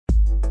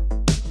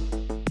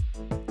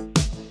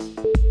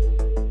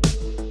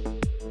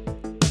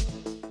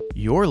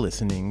You're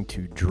listening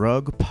to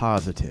Drug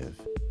Positive,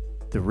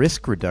 the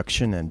risk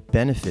reduction and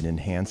benefit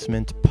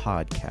enhancement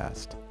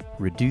podcast,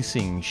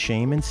 reducing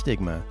shame and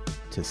stigma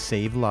to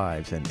save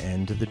lives and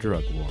end the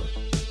drug war.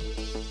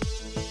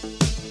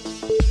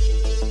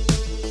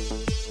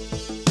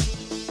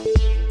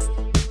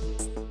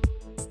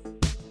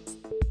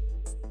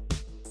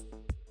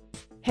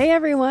 Hey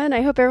everyone,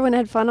 I hope everyone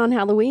had fun on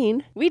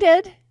Halloween. We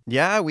did.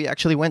 Yeah, we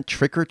actually went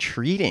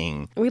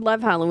trick-or-treating. We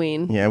love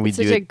Halloween. Yeah, it's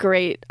such a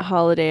great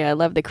holiday. I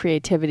love the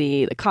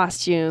creativity, the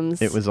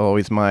costumes. It was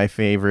always my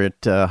favorite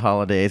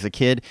holiday as a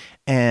kid.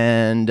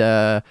 And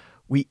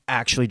we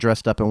actually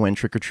dressed up and went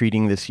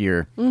trick-or-treating this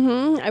year.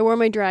 I wore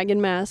my dragon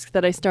mask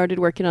that I started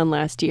working on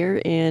last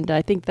year. And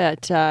I think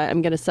that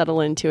I'm going to settle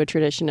into a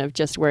tradition of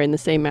just wearing the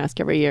same mask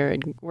every year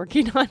and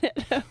working on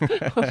it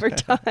over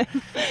time.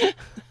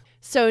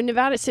 So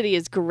Nevada City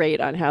is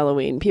great on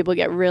Halloween. People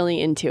get really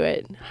into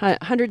it.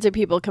 Hundreds of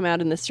people come out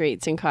in the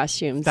streets in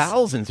costumes.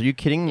 Thousands. Are you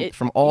kidding?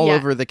 From all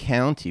over the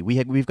county.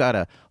 We've got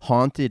a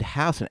haunted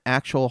house, an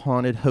actual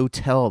haunted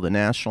hotel, the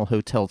National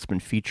Hotel. It's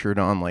been featured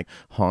on like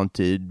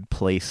Haunted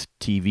Place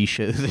TV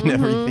shows and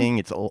everything.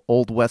 It's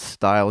Old West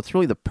style. It's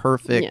really the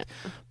perfect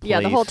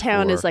place. The whole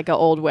town is like an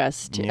Old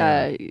West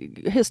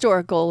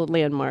historical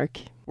landmark.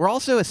 We're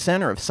also a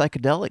center of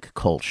psychedelic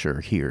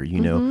culture here.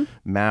 You know,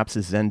 MAPS'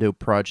 Zendo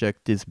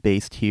project is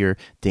based here.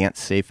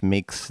 DanceSafe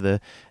makes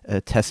the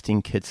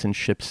testing kits and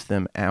ships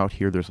them out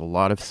here. There's a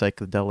lot of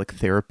psychedelic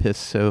therapists.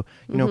 So,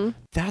 you know,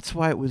 that's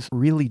why it was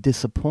really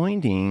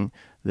disappointing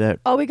that...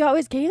 All we got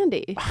was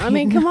candy. I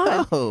mean, come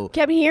on.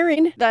 Kept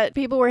hearing that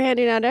people were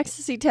handing out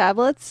ecstasy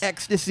tablets.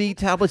 Ecstasy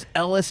tablets,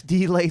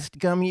 LSD-laced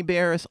gummy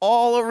bears,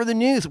 all over the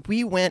news.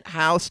 We went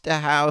house to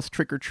house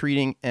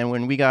trick-or-treating, and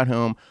when we got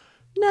home...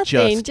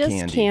 Nothing,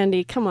 just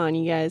candy. Come on,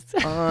 you guys.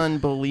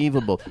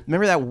 Unbelievable.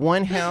 Remember that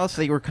one house?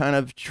 They were kind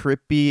of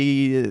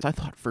trippy. I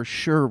thought for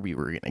sure we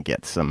were going to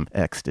get some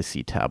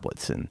ecstasy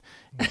tablets. And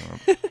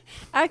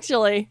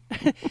actually,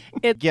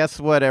 guess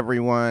what,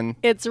 everyone?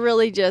 It's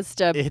really just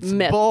a myth. It's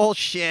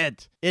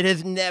bullshit. It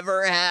has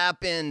never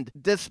happened,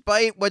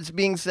 despite what's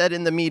being said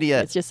in the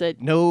media. It's just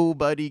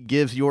nobody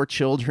gives your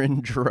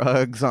children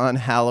drugs on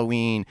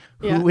Halloween.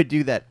 Yeah. Who would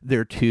do that?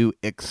 They're too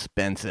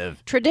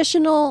expensive.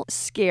 Traditional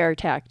scare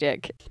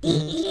tactic.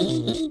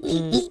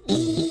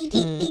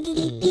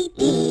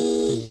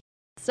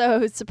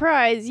 So,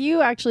 surprise,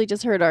 you actually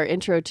just heard our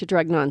intro to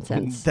drug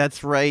nonsense.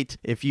 That's right.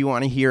 If you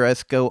want to hear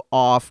us go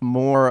off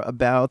more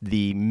about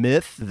the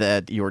myth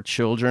that your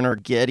children are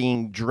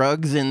getting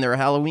drugs in their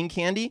Halloween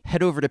candy,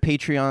 head over to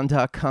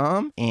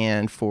patreon.com.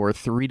 And for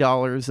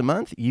 $3 a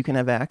month, you can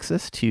have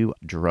access to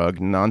drug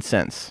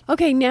nonsense.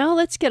 Okay, now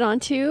let's get on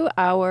to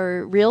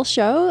our real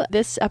show,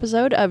 this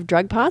episode of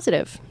Drug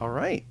Positive. All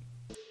right.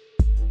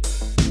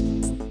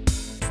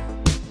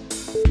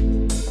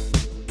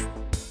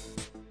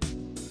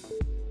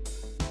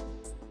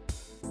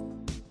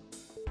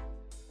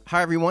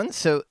 Hi, everyone.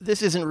 So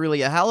this isn't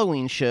really a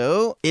Halloween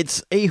show.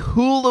 It's a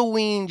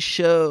Hulaween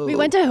show. We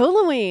went to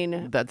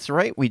Hulaween. That's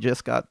right. We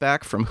just got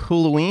back from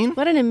Hulaween.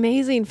 What an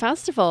amazing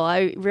festival.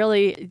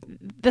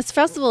 This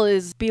festival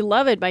is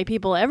beloved by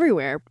people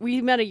everywhere.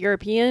 We met a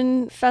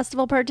European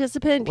festival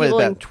participant.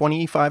 About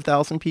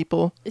 25,000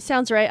 people? It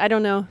sounds right. I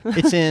don't know.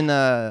 It's in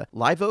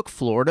Live Oak,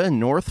 Florida,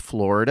 North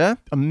Florida.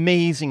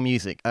 Amazing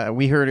music.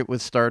 We heard it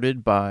was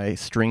started by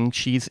String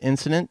Cheese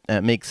Incident.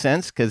 That makes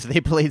sense because they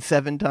played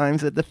 7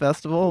 times at the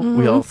festival.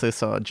 We also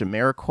saw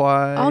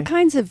Jamiroquai. All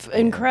kinds of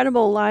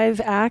incredible live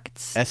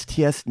acts.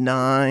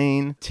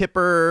 STS-9.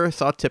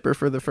 Saw Tipper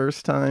for the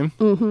first time.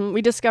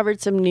 We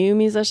discovered some new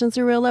musicians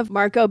we really love.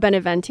 Marco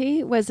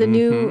Beneventi was a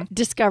new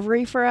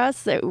discovery for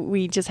us that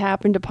we just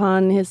happened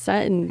upon his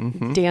set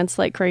and danced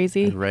like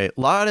crazy. Right. A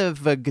lot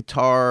of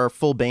guitar,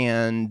 full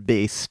band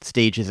based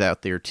stages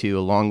out there too,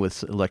 along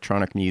with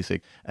electronic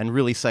music and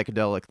really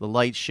psychedelic. The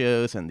light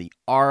shows and the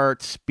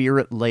art,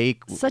 Spirit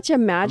Lake. Such a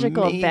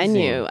magical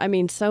venue. I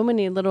mean, so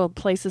many little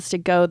places to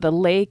go. The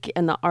lake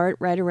and the art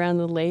right around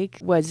the lake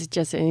was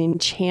just an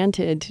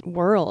enchanted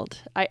world.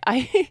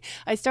 I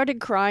started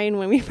crying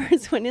when we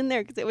first went in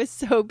there because it was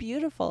so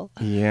beautiful.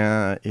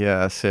 Yeah.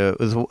 So it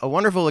was a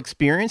wonderful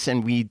experience,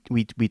 and we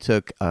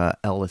took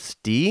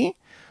LSD,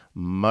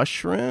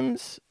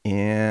 mushrooms,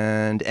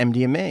 and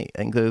MDMA. I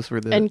think those were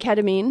and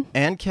ketamine.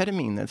 And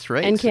ketamine, that's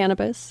right. And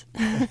cannabis.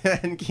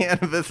 And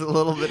cannabis, a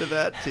little bit of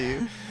that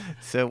too.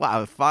 So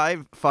wow,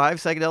 five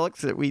psychedelics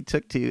that we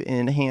took to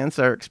enhance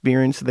our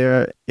experience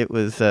there. It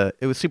was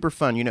super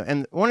fun, you know.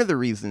 And one of the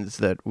reasons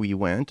that we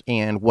went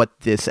and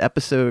what this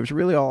episode is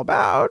really all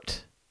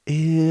about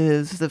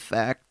is the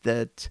fact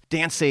that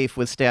DanceSafe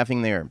was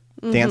staffing there.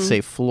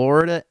 DanceSafe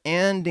Florida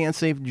and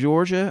DanceSafe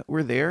Georgia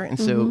were there. And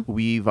so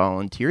we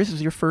volunteered. This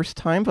was your first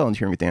time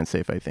volunteering with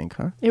DanceSafe, I think,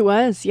 huh? It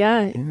was,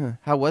 yeah.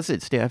 How was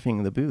it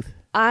staffing the booth?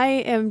 I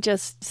am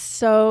just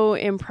so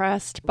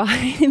impressed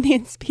by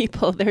these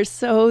people. They're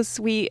so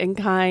sweet and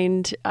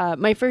kind.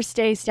 My first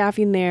day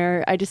staffing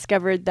there, I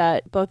discovered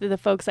that both of the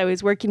folks I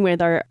was working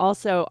with are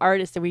also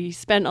artists, and we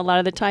spent a lot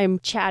of the time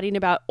chatting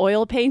about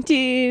oil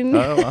painting.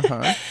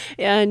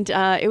 And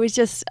it was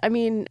just, I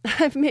mean,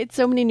 I've made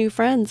so many new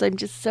friends. I'm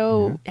just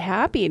so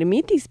happy to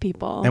meet these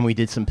people. And we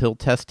did some pill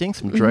testing,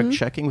 some drug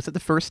checking. Was it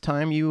the first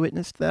time you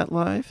witnessed that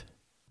live?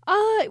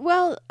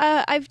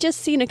 I've just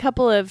seen a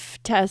couple of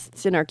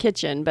tests in our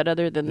kitchen, but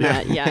other than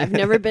that, I've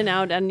never been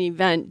out at an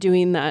event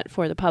doing that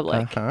for the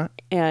public.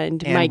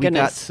 And my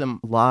goodness. We got some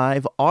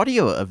live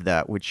audio of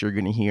that, which you're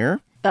going to hear.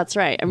 That's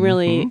right. I'm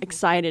really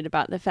excited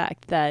about the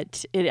fact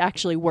that it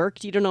actually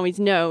worked. You don't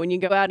always know when you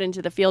go out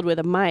into the field with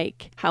a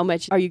mic, how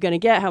much are you going to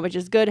get? How much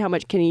is good? How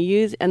much can you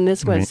use? And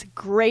this was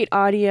great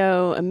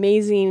audio,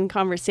 amazing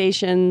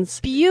conversations,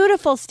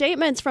 beautiful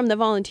statements from the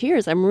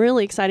volunteers. I'm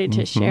really excited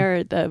to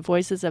share the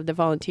voices of the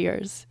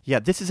volunteers. Yeah,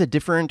 this is a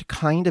different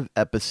kind of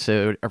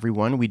episode,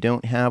 everyone. We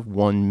don't have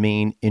one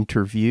main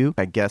interview.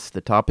 I guess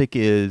the topic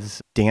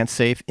is Dance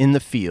Safe in the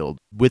field.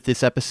 With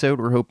this episode,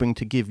 we're hoping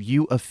to give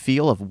you a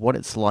feel of what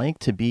it's like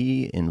to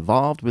be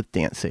involved with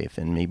DanceSafe,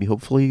 and maybe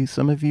hopefully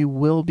some of you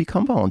will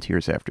become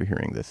volunteers after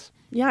hearing this.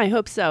 Yeah, I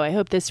hope so. I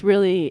hope this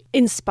really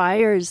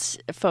inspires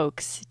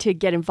folks to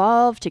get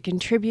involved, to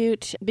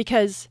contribute,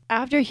 because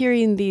after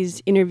hearing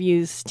these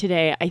interviews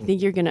today, I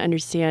think you're going to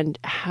understand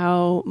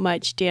how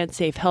much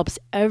DanceSafe helps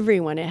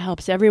everyone. It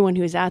helps everyone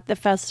who's at the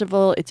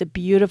festival. It's a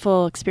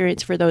beautiful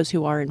experience for those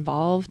who are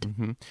involved.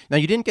 Now,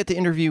 you didn't get to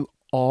interview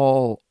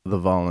all the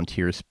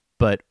volunteers,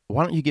 but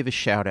why don't you give a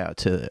shout out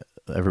to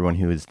everyone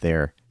who is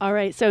there? All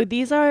right. So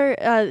these are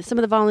some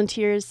of the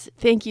volunteers.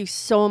 Thank you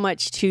so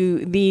much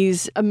to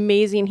these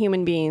amazing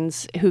human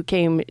beings who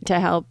came to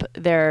help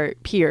their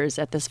peers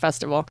at this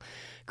festival.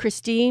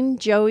 Christine,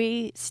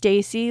 Joey,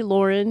 Stacy,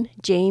 Lauren,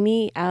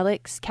 Jamie,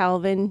 Alex,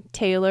 Calvin,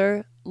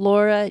 Taylor,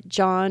 Laura,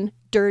 John,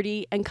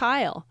 Dirty, and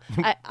Kyle.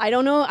 I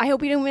don't know. I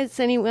hope we didn't miss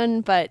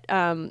anyone, but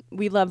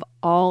we love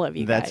all of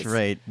you guys.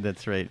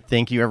 That's right.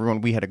 Thank you,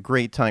 everyone. We had a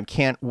great time.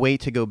 Can't wait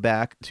to go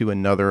back to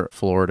another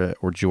Florida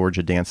or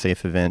Georgia Dance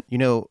Safe event. You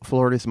know,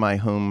 Florida is my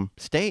home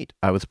state.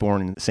 I was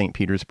born in St.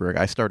 Petersburg.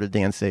 I started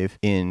Dance Safe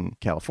in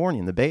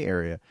California, in the Bay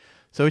Area.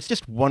 So it's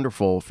just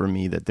wonderful for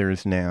me that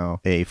there's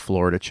now a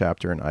Florida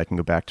chapter and I can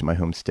go back to my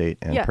home state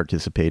and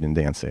participate in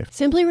DanceSafe.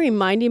 Simply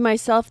reminding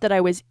myself that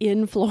I was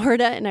in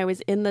Florida and I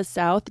was in the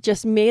South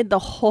just made the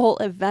whole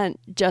event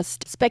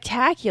just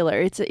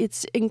spectacular.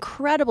 It's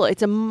incredible.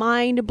 It's a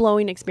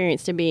mind-blowing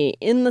experience to be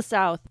in the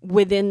South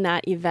within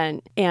that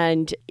event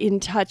and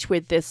in touch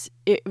with this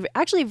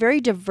actually very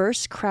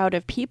diverse crowd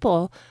of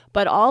people,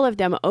 but all of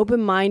them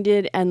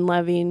open-minded and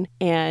loving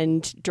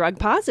and drug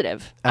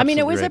positive. Absolutely. I mean,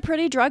 it was a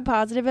pretty drug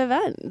positive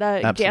event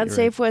that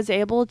DanceSafe was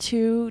able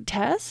to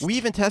test. We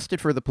even tested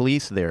for the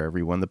police there,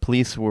 everyone. The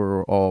police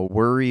were all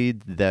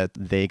worried that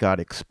they got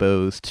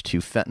exposed to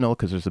fentanyl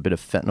because there's a bit of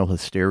fentanyl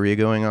hysteria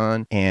going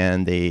on,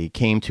 and they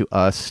came to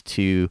us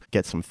to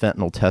get some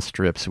fentanyl test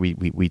strips.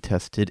 We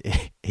tested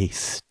a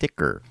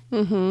sticker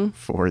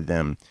for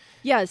them.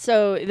 Yeah,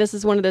 so this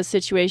is one of those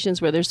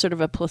situations where there's sort of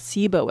a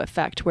placebo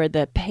effect where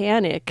the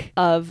panic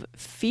of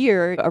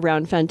fear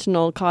around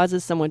fentanyl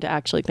causes someone to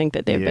actually think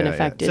that they've been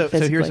affected physically.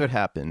 So here's what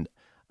happened.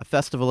 A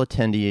festival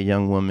attendee, a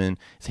young woman,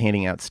 is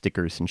handing out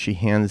stickers, and she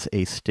hands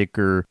a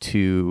sticker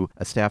to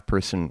a staff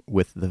person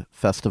with the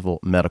festival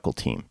medical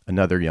team,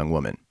 another young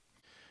woman.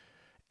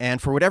 And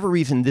for whatever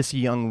reason, this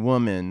young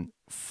woman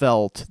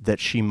felt that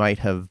she might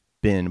have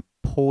been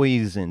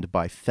poisoned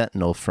by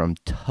fentanyl from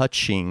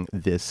touching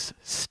this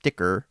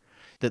sticker.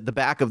 The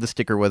back of the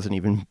sticker wasn't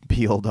even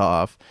peeled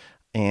off,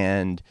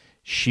 and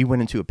she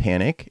went into a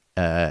panic,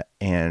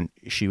 and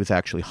she was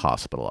actually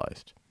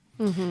hospitalized.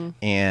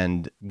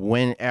 And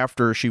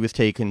after she was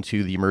taken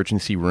to the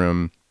emergency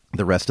room,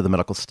 the rest of the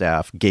medical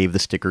staff gave the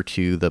sticker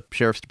to the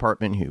sheriff's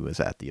department who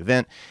was at the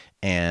event,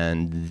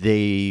 and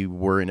they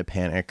were in a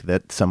panic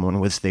that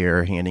someone was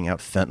there handing out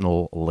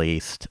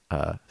fentanyl-laced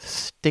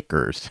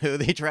stickers. So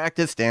they tracked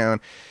us down.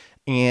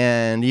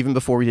 And even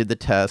before we did the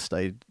test,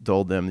 I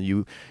told them,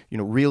 you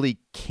really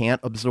can't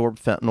absorb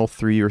fentanyl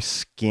through your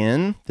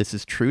skin. This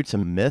is true. It's a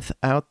myth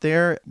out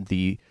there.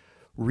 The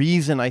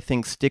reason I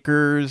think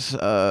stickers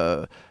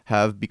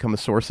have become a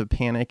source of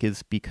panic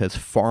is because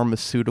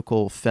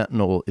pharmaceutical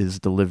fentanyl is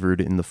delivered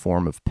in the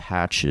form of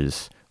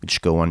patches,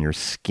 which go on your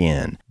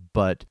skin.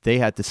 But they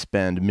had to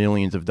spend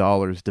millions of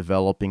dollars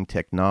developing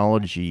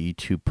technology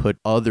to put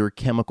other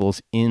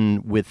chemicals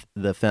in with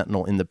the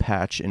fentanyl in the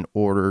patch in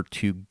order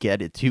to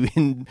get it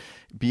to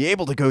be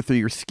able to go through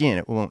your skin.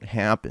 It won't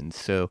happen.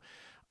 So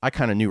I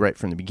kind of knew right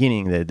from the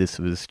beginning that this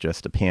was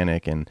just a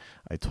panic, and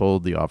I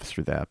told the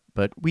officer that.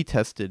 But we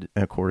tested,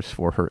 of course,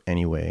 for her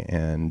anyway,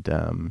 and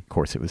of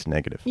course it was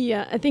negative.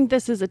 Yeah, I think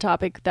this is a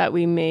topic that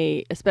we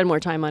may spend more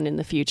time on in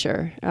the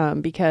future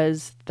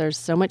because there's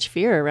so much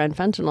fear around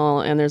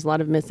fentanyl, and there's a lot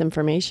of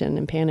misinformation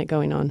and panic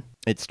going on.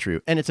 It's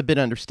true. And it's a bit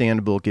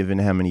understandable given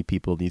how many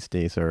people these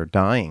days are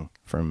dying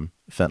from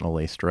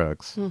fentanyl-laced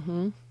drugs.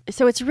 Mm-hmm.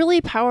 So it's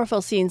really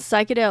powerful seeing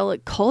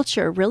psychedelic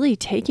culture really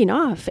taking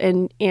off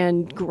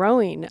and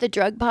growing. The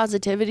drug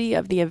positivity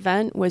of the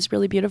event was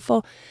really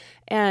beautiful.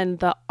 And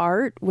the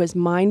art was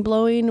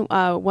mind-blowing.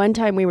 One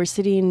time we were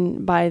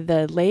sitting by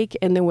the lake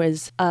and there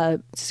was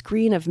a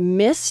screen of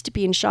mist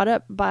being shot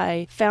up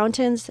by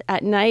fountains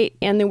at night.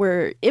 And there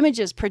were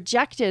images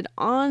projected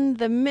on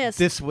the mist.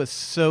 This was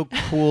so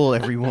cool,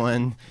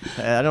 everyone.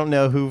 I don't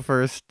know who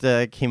first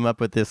came up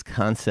with this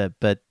concept,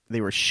 but they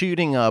were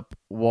shooting up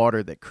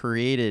water that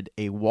created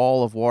a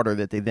wall of water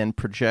that they then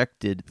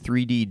projected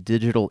 3D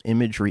digital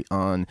imagery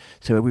on.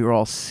 So we were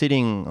all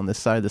sitting on the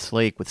side of this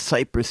lake with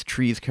cypress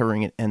trees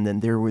covering it, and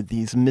then there were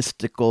these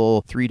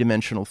mystical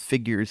three-dimensional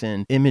figures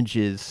and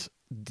images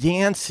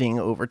dancing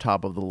over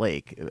top of the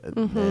lake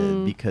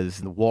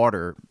because the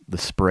water, the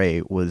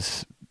spray,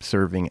 was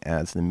serving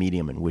as the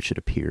medium in which it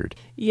appeared.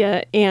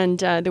 Yeah, and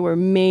there were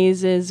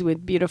mazes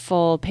with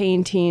beautiful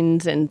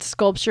paintings and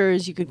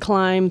sculptures you could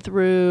climb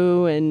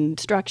through and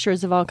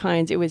structures of all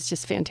kinds. It was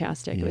just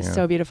fantastic. It was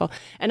so beautiful.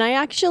 And I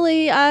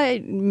actually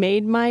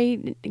made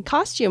my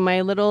costume, my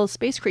little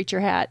space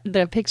creature hat.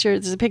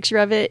 There's a picture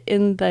of it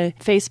in the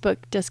Facebook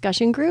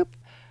discussion group.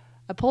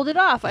 I pulled it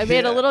off. I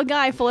made a little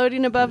guy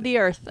floating above the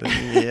earth.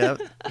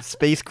 Yep.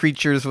 Space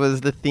creatures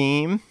was the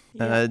theme.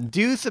 Yeah.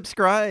 Do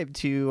subscribe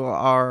to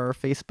our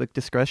Facebook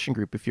discussion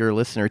group if you're a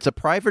listener. It's a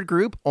private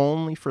group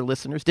only for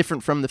listeners,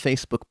 different from the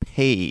Facebook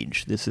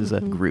page. This is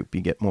a group.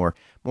 You get more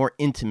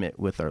intimate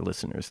with our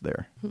listeners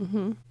there.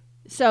 Mm-hmm.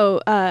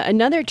 So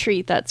another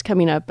treat that's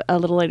coming up a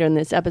little later in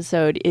this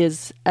episode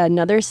is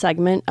another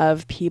segment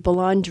of People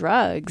on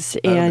Drugs.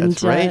 And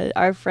that's right.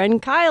 Our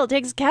friend Kyle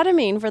takes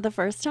ketamine for the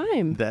first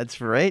time.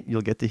 That's right.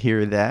 You'll get to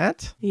hear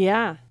that.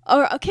 Yeah.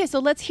 Oh, okay, so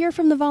let's hear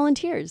from the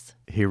volunteers.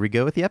 Here we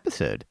go with the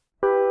episode.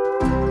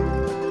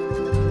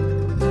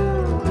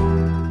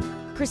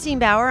 Christine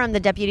Bauer. I'm the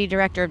Deputy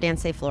Director of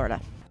DanceSafe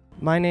Florida.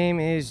 My name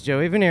is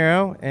Joey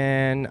Venero,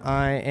 and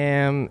I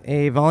am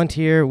a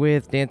volunteer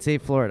with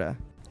DanceSafe Florida.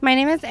 My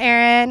name is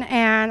Erin,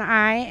 and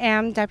I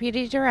am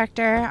Deputy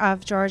Director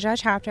of Georgia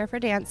Chapter for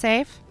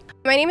DanceSafe.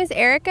 My name is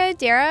Erica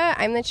Dara.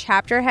 I'm the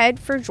Chapter Head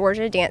for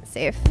Georgia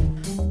DanceSafe.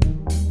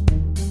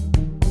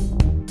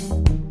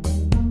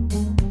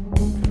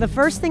 The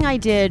first thing I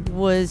did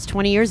was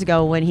 20 years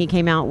ago when he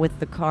came out with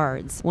the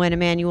cards. When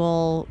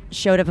Emmanuel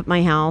showed up at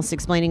my house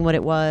explaining what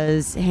it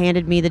was,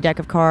 handed me the deck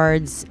of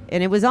cards,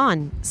 and it was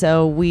on.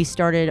 So we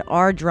started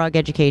our drug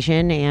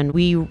education, and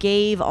we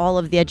gave all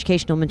of the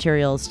educational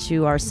materials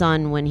to our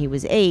son when he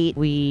was 8.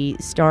 We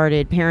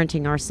started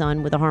parenting our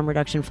son with a harm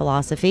reduction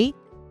philosophy.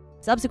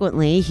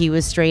 Subsequently, he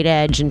was straight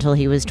edge until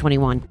he was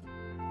 21.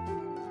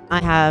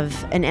 I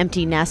have an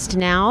empty nest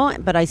now,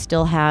 but I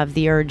still have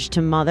the urge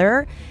to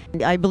mother.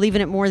 I believe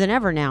in it more than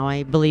ever now.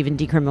 I believe in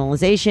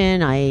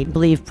decriminalization. I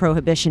believe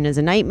prohibition is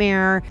a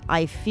nightmare.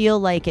 I feel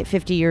like at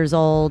 50 years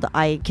old,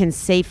 I can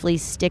safely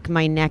stick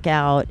my neck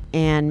out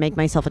and make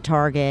myself a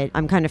target.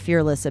 I'm kind of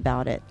fearless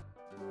about it.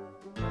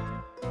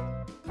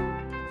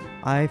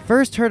 I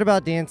first heard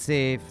about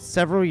DanceSafe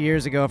several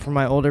years ago from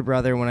my older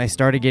brother when I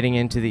started getting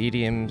into the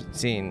EDM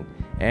scene.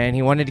 And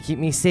he wanted to keep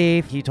me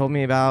safe. He told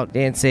me about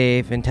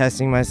DanceSafe and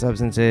testing my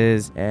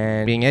substances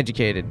and being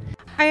educated.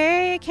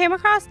 I came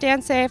across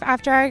DanceSafe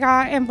after I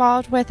got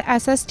involved with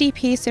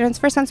SSDP, Students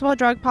for Sensible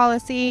Drug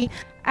Policy,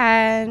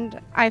 and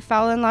I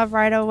fell in love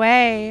right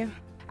away.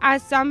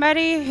 As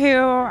somebody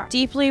who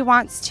deeply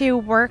wants to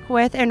work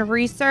with and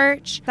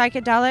research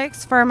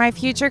psychedelics for my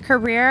future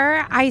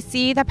career, I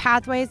see the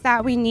pathways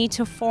that we need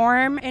to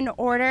form in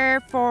order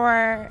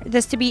for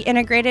this to be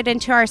integrated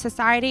into our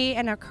society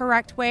in a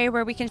correct way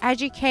where we can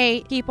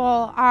educate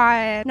people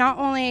on not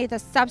only the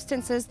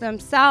substances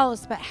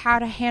themselves, but how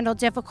to handle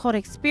difficult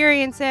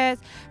experiences,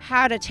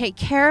 how to take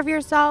care of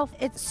yourself.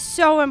 It's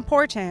so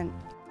important.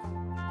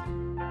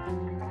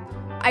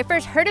 I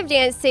first heard of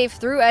DanceSafe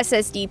through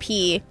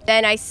SSDP.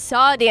 Then I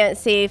saw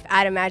DanceSafe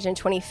at Imagine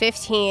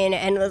 2015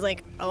 and was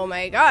like, oh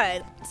my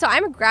God. So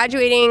I'm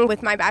graduating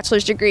with my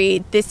bachelor's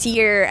degree this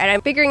year, and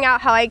I'm figuring out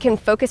how I can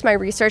focus my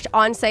research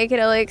on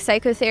psychedelic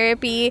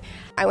psychotherapy.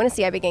 I want to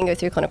see I go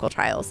through clinical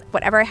trials,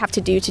 whatever I have to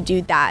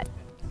do that.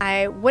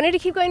 I wanted to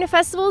keep going to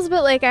festivals,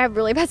 but I have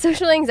really bad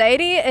social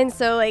anxiety, and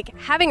so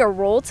having a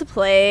role to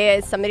play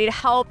as somebody to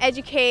help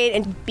educate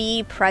and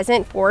be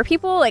present for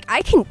people,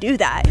 I can do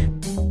that.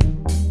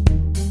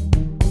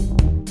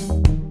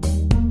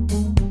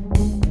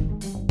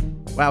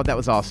 Wow, that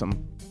was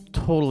awesome.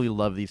 Totally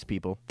love these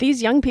people.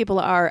 These young people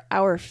are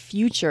our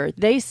future.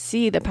 They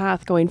see the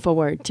path going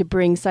forward to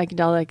bring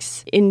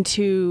psychedelics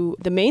into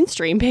the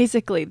mainstream,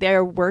 basically.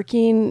 They're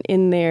working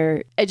in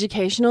their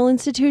educational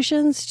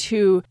institutions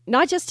to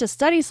not just to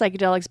study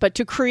psychedelics, but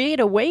to create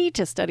a way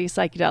to study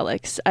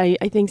psychedelics. I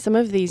think some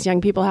of these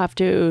young people have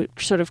to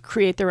sort of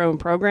create their own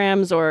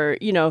programs or,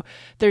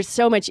 there's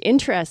so much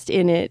interest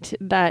in it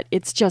that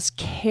it's just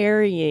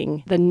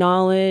carrying the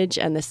knowledge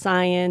and the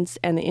science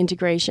and the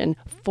integration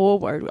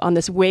forward on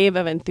this wave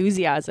wave of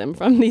enthusiasm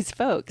from these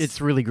folks.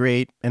 It's really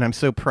great, and I'm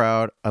so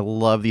proud. I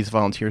love these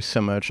volunteers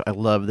so much. I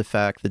love the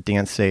fact that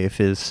DanceSafe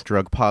is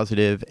drug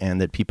positive and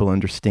that people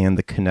understand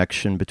the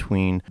connection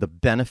between the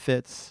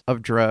benefits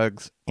of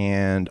drugs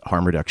and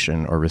harm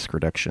reduction or risk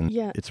reduction.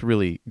 Yeah. It's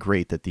really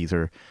great that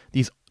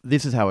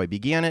this is how I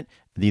began it.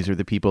 These are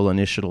the people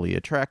initially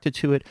attracted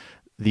to it.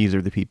 These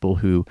are the people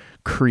who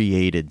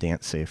created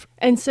DanceSafe.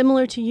 And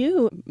similar to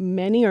you,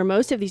 many or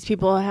most of these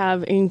people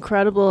have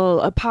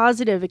incredible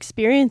positive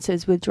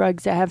experiences with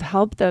drugs that have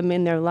helped them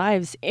in their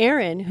lives.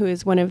 Erin, who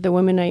is one of the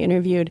women I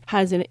interviewed,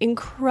 has an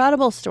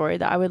incredible story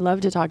that I would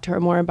love to talk to her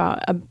more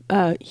about,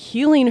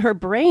 healing her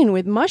brain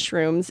with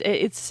mushrooms.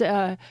 It's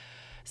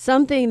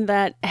something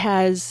that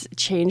has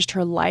changed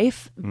her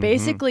life,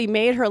 basically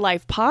made her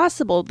life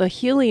possible. The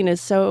healing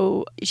is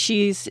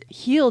she's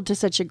healed to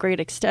such a great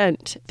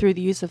extent through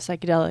the use of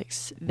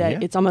psychedelics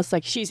that it's almost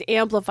like she's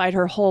amplified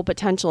her whole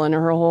potential in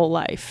her whole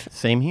life.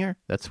 Same here.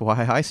 That's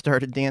why I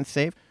started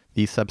DanceSafe.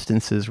 These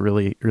substances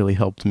really, really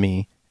helped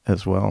me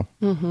as well.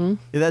 Mm-hmm.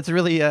 That's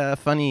really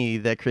funny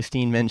that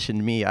Christine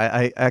mentioned me.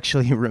 I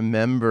actually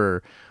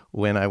remember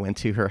when I went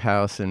to her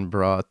house and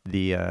brought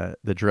the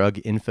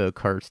drug info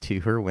cards to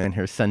her when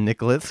her son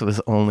Nicholas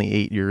was only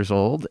 8 years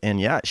old.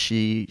 And yeah,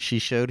 she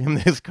showed him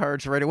those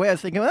cards right away. I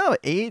was thinking, oh,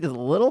 8 is a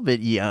little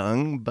bit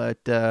young,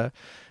 but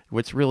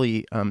what's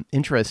really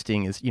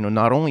interesting is,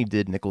 not only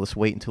did Nicholas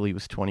wait until he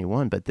was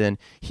 21, but then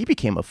he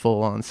became a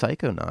full-on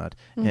psychonaut.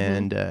 Mm-hmm.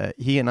 And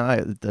he and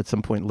I, at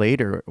some point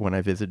later when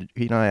I visited,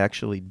 he and I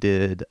actually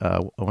did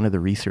one of the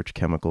research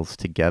chemicals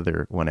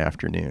together one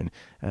afternoon.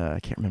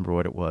 I can't remember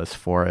what it was,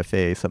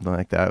 4FA, something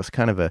like that. It was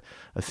kind of a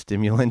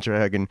stimulant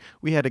drug, and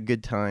we had a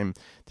good time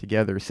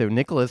together. So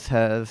Nicholas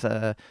has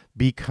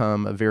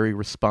become a very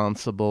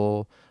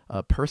responsible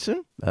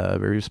person, a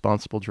very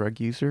responsible drug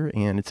user,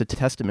 and it's a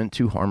testament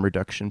to harm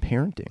reduction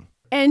parenting.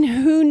 And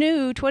who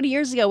knew 20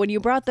 years ago when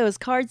you brought those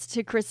cards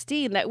to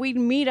Christine that we'd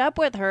meet up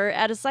with her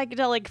at a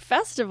psychedelic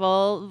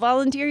festival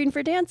volunteering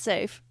for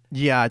DanceSafe?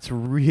 Yeah, it's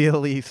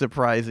really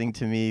surprising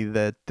to me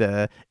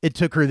that it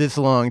took her this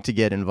long to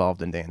get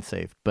involved in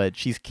DanceSafe, but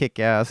she's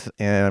kick-ass,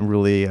 and I'm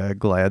really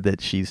glad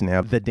that she's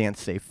now the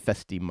DanceSafe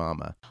Festi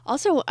Mama.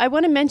 Also, I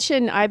want to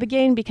mention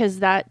Ibogaine because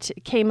that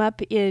came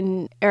up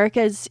in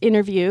Erica's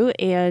interview,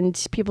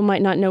 and people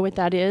might not know what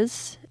that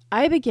is.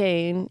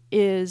 Ibogaine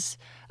is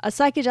a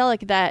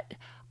psychedelic that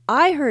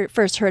I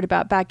first heard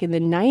about back in the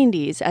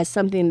 90s as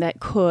something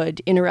that could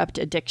interrupt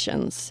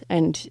addictions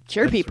and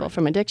cure people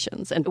from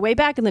addictions. And way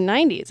back in the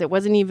 90s, it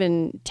wasn't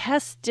even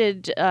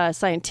tested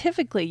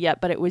scientifically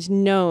yet, but it was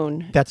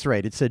known. That's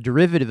right. It's a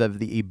derivative of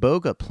the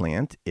iboga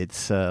plant.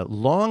 It's a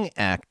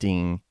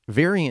long-acting,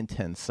 very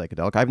intense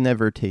psychedelic. I've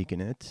never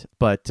taken it,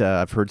 but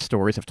I've heard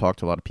stories. I've talked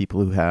to a lot of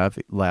people who have.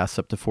 It lasts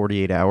up to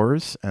 48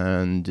 hours,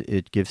 and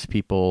it gives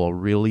people a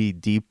really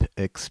deep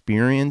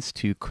experience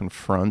to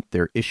confront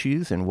their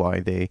issues and why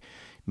they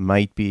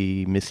might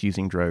be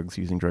misusing drugs,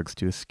 using drugs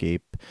to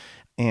escape.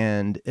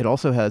 And it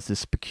also has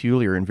this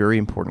peculiar and very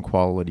important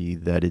quality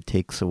that it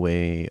takes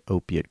away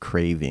opiate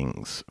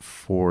cravings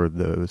for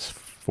those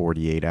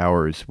 48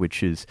 hours,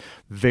 which is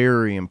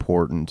very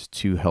important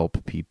to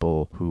help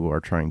people who are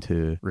trying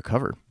to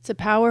recover. It's a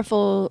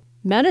powerful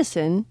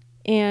medicine.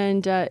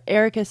 And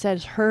Erica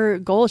says her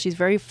goal, she's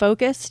very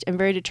focused and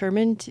very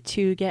determined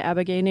to get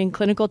Ibogaine in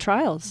clinical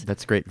trials.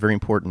 That's great. Very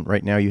important.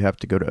 Right now, you have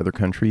to go to other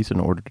countries in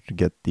order to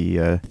get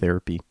the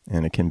therapy,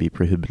 and it can be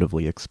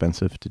prohibitively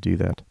expensive to do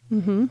that.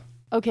 Mm-hmm.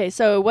 Okay,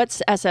 so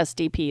what's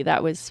SSDP?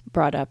 That was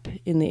brought up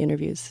in the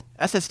interviews.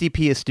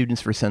 SSDP is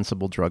Students for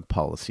Sensible Drug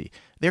Policy.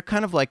 They're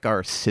kind of like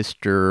our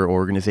sister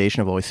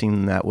organization. I've always seen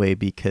them that way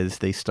because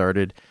they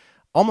started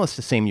almost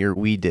the same year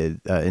we did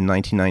in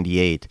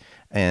 1998.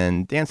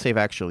 And DanceSafe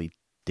actually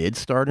did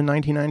start in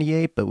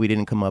 1998, but we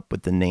didn't come up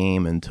with the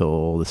name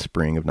until the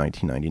spring of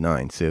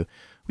 1999. So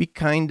we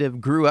kind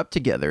of grew up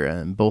together,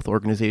 and both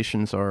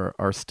organizations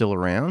are still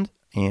around,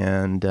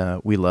 and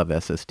we love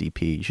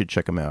SSDP. You should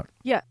check them out.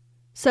 Yeah.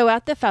 So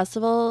at the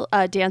festival,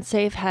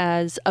 DanceSafe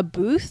has a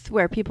booth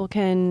where people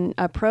can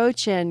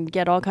approach and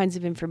get all kinds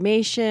of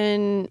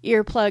information,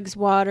 earplugs,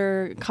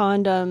 water,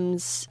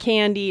 condoms,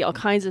 candy, all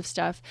kinds of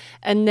stuff.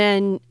 And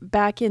then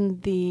back in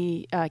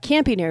the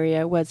camping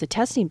area was a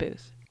testing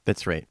booth.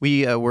 That's right.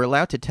 We were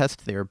allowed to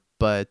test there,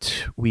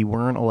 but we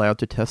weren't allowed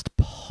to test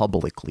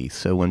publicly.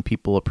 So when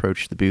people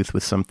approached the booth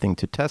with something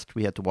to test,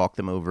 we had to walk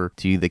them over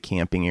to the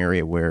camping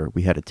area where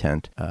we had a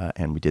tent,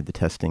 and we did the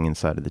testing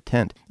inside of the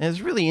tent. And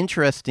it's really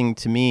interesting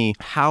to me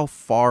how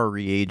far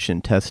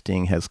reagent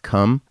testing has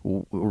come.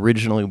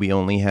 Originally, we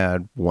only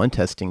had one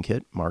testing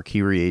kit,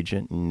 marquee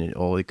reagent, and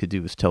all it could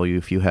do was tell you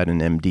if you had an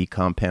MD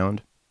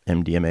compound.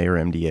 MDMA or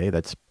MDA,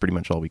 that's pretty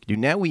much all we could do.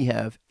 Now we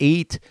have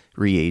 8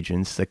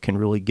 reagents that can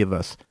really give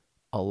us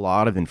a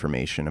lot of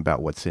information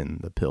about what's in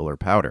the pill or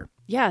powder.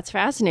 Yeah, it's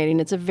fascinating.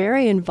 It's a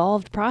very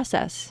involved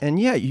process. And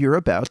yeah, you're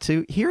about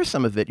to hear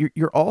some of it.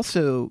 You're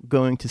also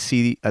going to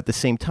see at the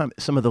same time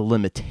some of the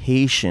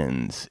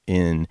limitations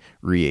in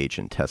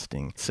reagent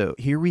testing. So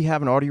here we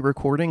have an audio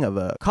recording of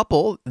a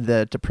couple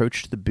that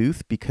approached the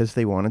booth because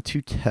they wanted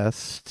to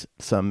test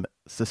some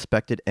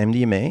suspected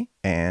MDMA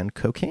and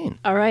cocaine.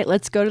 All right,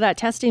 let's go to that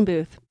testing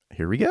booth.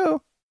 Here we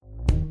go.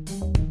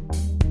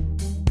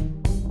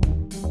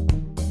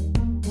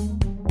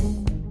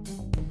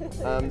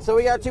 So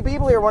we got two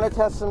people here want to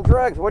test some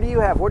drugs. What do you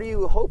have? What do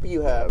you hope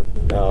you have?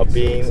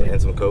 Beans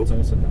and some coke.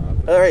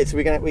 All right, so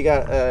we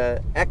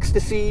got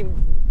ecstasy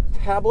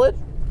tablet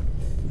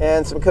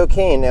and some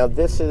cocaine. Now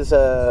this is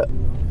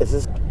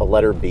this a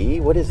letter B?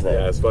 What is that?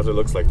 Yeah, that's what it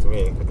looks like to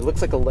me. It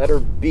looks like a letter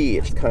B.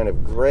 It's kind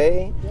of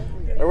gray.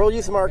 And we'll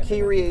use the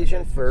marquee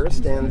reagent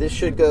first, and this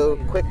should go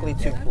quickly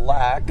to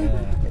black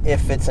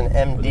if it's an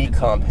MD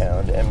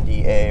compound,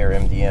 MDA or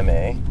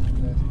MDMA.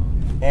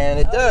 And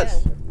it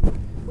does.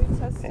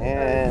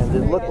 And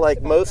it looked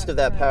like most of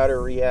that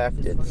powder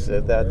reacted,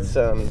 so that's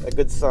a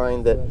good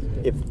sign that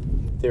if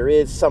there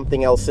is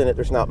something else in it,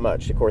 there's not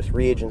much. Of course,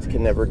 reagents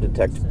can never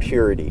detect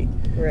purity,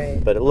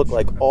 Right. but it looked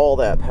like all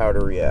that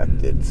powder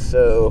reacted,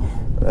 so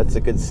that's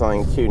a good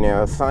sign too.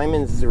 Now,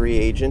 Simon's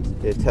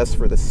reagent, it tests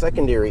for the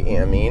secondary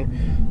amine,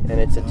 and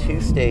it's a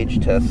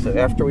two-stage test, so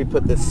after we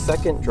put the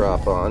second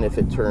drop on, if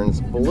it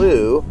turns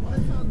blue,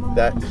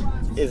 that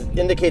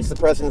indicates the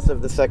presence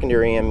of the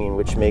secondary amine,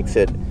 which makes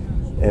it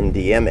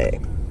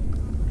MDMA.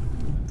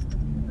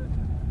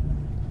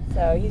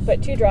 So you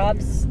put 2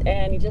 drops,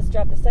 and you just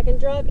dropped the second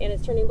drop, and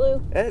it's turning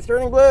blue. And it's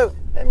turning blue.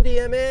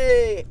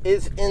 MDMA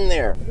is in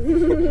there.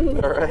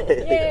 All right.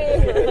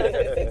 Yay!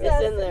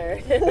 It's in there.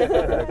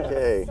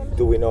 Okay.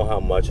 Do we know how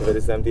much of it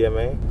is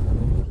MDMA?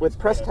 With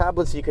pressed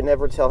tablets, you can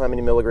never tell how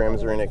many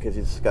milligrams are in it because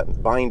it's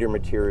got binder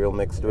material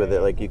mixed with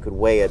it. Like you could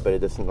weigh it, but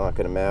it's not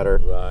going to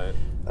matter. Right.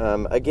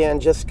 Again,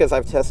 just because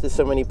I've tested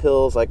so many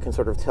pills, I can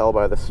sort of tell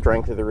by the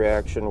strength of the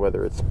reaction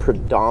whether it's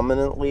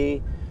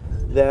predominantly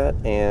that,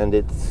 and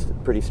it's a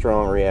pretty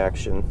strong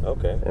reaction.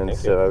 Okay. And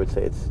so I would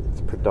say it's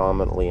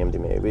predominantly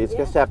MDMA. We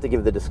just have to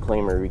give the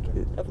disclaimer. We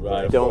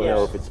don't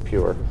know if it's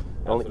pure.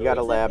 You got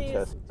a lab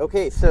test.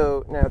 Okay,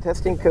 so now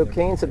testing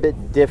cocaine's a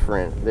bit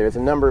different. There's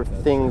a number of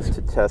things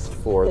to test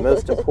for. The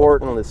most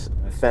important is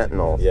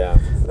fentanyl. Yeah.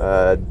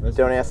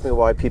 Don't ask me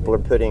why people are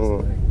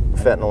putting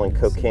fentanyl in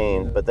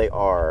cocaine, but they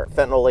are.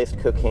 Fentanyl-laced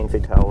cocaine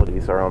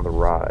fatalities are on the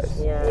rise.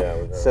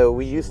 Yeah. So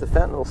we use the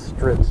fentanyl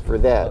strips for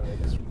that.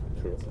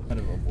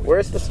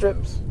 Where's the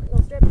strips?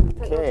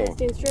 Okay.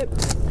 Testing strip.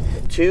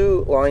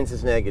 2 lines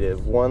is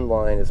negative, 1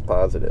 line is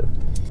positive.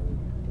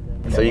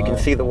 So you can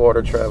see the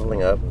water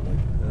traveling up.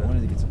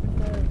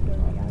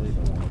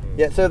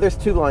 Yeah, so there's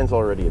 2 lines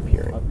already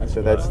appearing.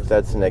 So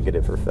that's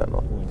negative for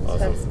fentanyl.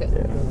 Awesome. That's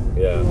good.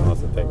 Yeah,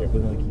 awesome. Thank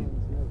you.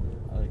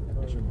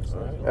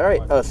 All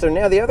right, so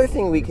now the other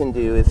thing we can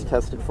do is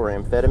test it for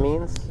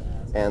amphetamines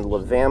and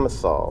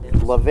levamisole.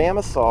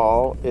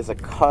 Levamisole is a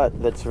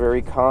cut that's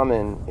very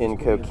common in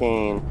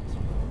cocaine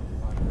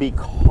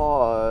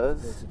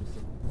because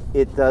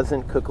it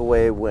doesn't cook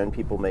away when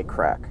people make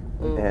crack.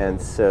 And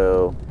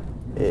so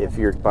if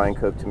you're buying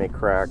coke to make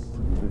crack,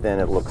 then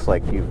it looks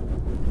like you're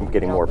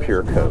getting more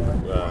pure coke.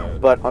 Right.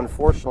 But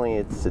unfortunately,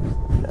 it's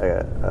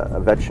a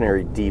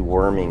veterinary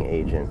deworming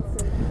agent.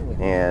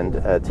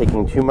 And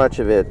taking too much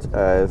of it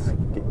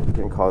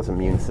can cause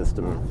immune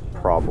system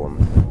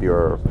problems. If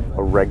you're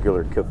a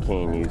regular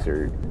cocaine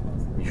user,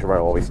 you should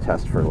always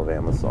test for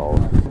levamisole.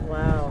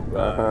 Wow.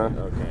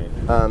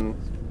 Okay.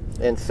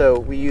 And so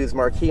we use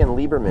Marquis and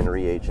Lieberman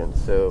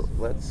reagents. So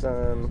let's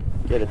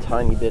get a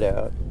tiny bit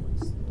out.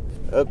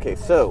 Okay,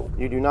 so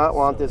you do not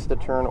want this to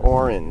turn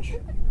orange.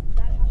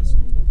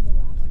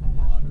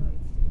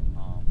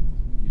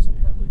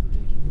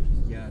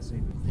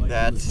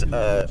 That's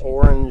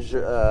orange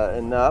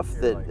enough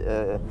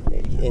that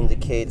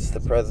indicates the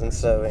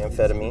presence of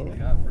amphetamine.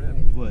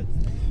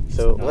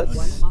 So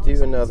let's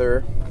do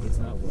another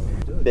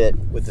bit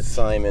with the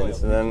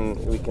Simons, and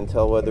then we can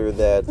tell whether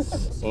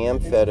that's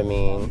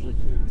amphetamine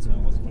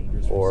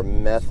or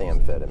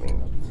methamphetamine.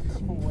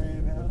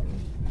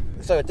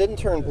 So it didn't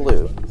turn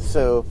blue,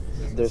 so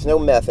there's no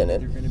meth in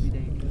it.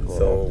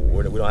 So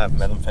we don't have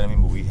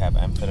methamphetamine, but we have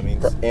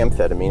amphetamines?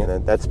 Amphetamine,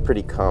 and that's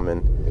pretty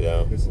common.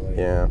 Yeah.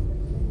 Yeah.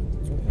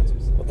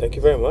 Well, thank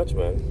you very much,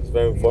 man. It's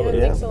very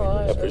informative. Thanks a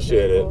lot. I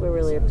appreciate it. We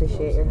really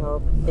appreciate your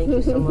help. Thank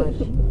you so much.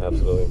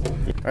 Absolutely.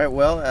 All right,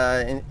 well,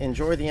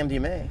 enjoy the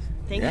MDMA.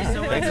 Thank you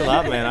so much. Thanks a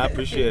lot, man. I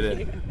appreciate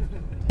it.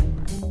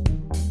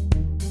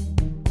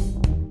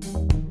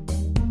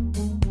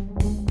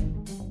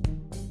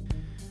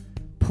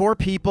 Poor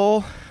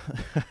people.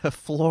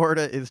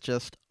 Florida is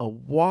just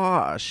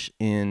awash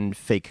in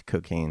fake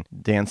cocaine.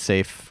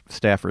 DanceSafe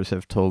staffers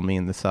have told me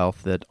in the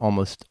South that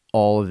almost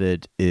all of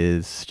it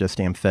is just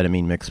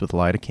amphetamine mixed with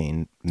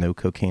lidocaine, no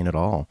cocaine at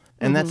all.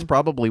 And that's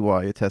probably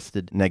why it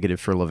tested negative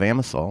for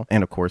levamisole,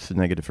 and of course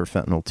negative for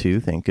fentanyl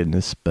too, thank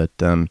goodness. But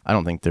I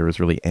don't think there was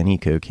really any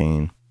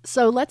cocaine.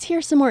 So let's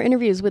hear some more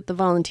interviews with the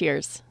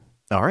volunteers.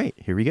 All right,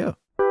 here we go.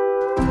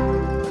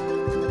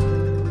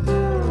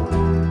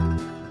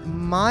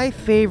 My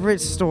favorite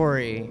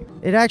story,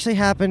 it actually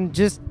happened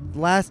just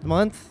last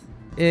month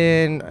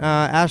in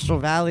Astral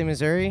Valley,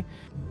 Missouri.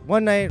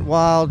 One night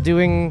while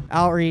doing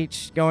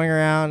outreach, going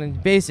around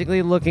and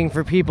basically looking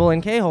for people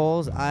in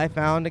K-holes, I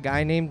found a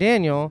guy named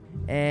Daniel,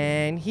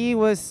 and he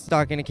was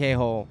stuck in a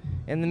K-hole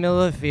in the middle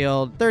of the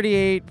field,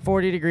 38,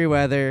 40 degree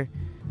weather,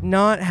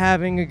 not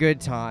having a good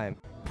time.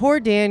 Poor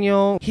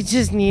Daniel, he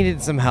just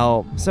needed some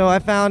help. So I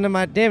found him,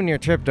 I damn near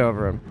tripped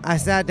over him. I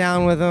sat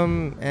down with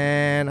him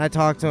and I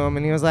talked to him,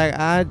 and he was like,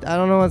 I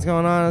don't know what's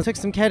going on. I took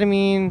some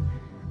ketamine,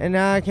 and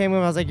now I came with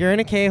him. I was like, you're in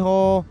a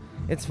K-hole,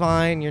 it's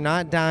fine, you're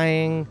not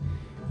dying.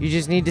 You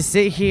just need to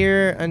sit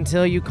here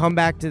until you come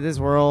back to this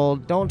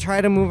world. Don't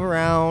try to move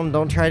around,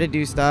 don't try to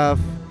do stuff,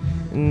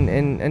 and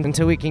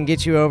until we can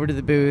get you over to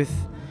the booth.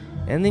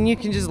 And then you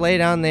can just lay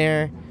down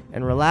there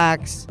and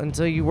relax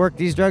until you work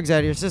these drugs out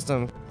of your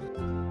system.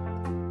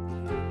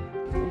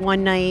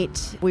 One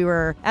night we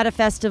were at a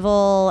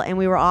festival and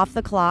we were off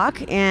the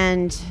clock,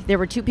 and there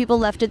were 2 people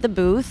left at the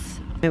booth.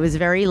 It was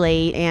very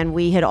late and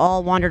we had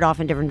all wandered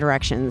off in different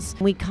directions.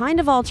 We kind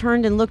of all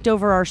turned and looked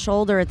over our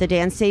shoulder at the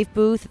DanceSafe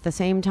booth at the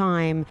same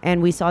time,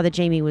 and we saw that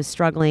Jamie was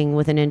struggling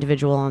with an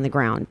individual on the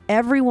ground.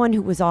 Everyone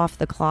who was off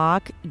the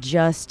clock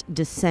just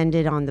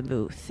descended on the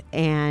booth,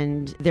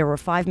 and there were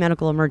 5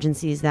 medical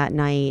emergencies that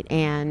night,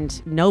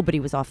 and nobody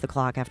was off the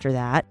clock after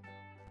that.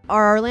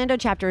 Our Orlando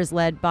chapter is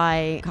led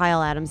by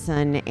Kyle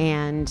Adamson,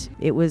 and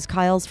it was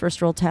Kyle's first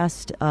real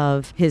test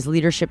of his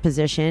leadership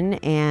position,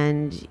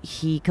 and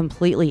he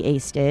completely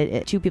aced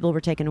it. 2 people were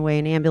taken away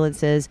in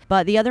ambulances,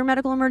 but the other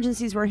medical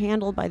emergencies were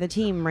handled by the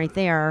team right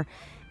there,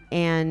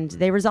 and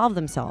they resolved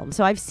themselves.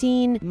 So I've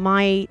seen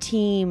my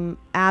team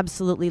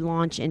absolutely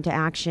launch into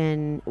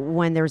action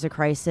when there's a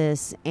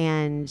crisis,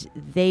 and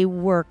they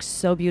work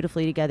so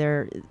beautifully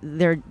together.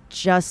 They're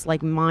just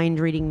like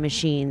mind-reading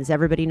machines.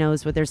 Everybody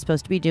knows what they're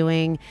supposed to be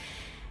doing,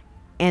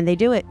 and they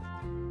do it.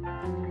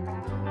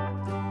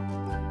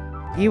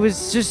 He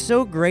was just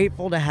so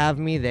grateful to have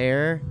me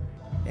there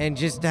and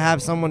just to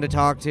have someone to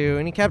talk to,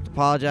 and he kept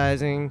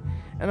apologizing,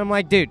 and I'm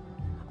like, dude,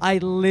 I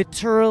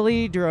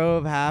literally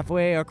drove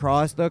halfway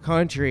across the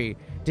country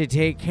to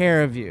take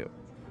care of you.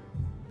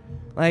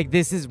 Like,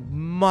 this is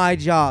my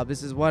job.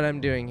 This is what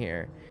I'm doing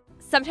here.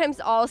 Sometimes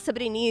all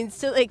somebody needs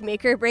to like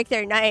make or break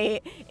their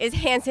night is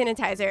hand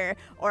sanitizer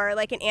or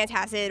like an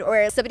antacid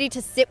or somebody to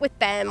sit with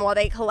them while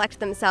they collect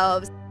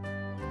themselves.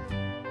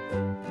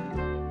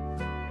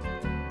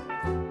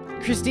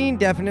 Christine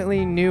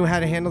definitely knew how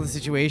to handle the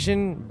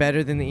situation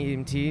better than the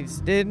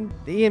EMTs did.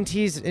 The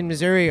EMTs in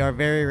Missouri are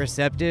very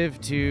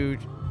receptive to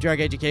drug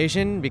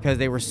education because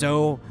they were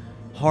so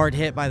hard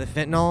hit by the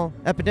fentanyl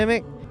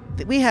epidemic.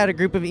 We had a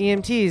group of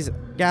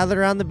EMTs gathered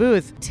around the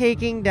booth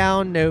taking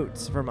down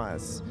notes from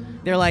us.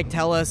 They're like,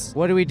 tell us,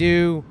 what do we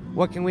do?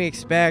 What can we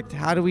expect?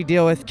 How do we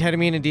deal with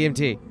ketamine and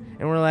DMT?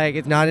 And we're like,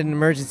 it's not an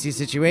emergency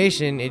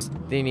situation.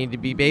 They need to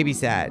be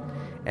babysat.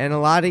 And a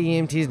lot of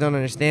EMTs don't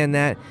understand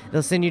that.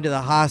 They'll send you to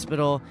the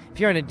hospital.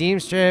 If you're on a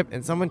Deems trip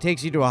and someone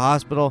takes you to a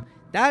hospital,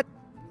 that's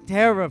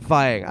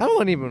terrifying. I don't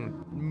want to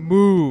even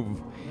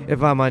move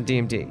if I'm on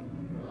DMT.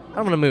 I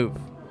don't want to move.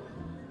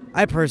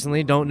 I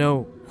personally don't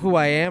know who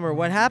I am or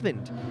what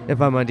happened if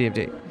I'm on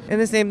DMT.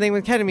 And the same thing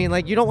with ketamine.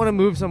 Like, you don't want to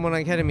move someone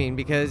on ketamine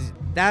because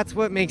that's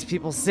what makes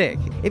people sick.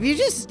 If you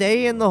just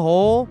stay in the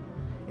hole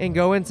and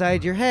go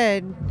inside your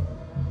head,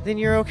 then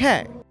you're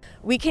okay.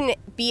 We can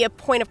be a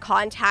point of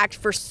contact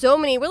for so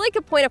many. We're like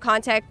a point of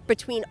contact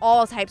between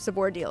all types of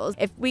ordeals.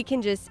 If we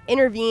can just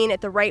intervene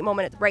at the right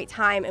moment, at the right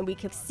time, and we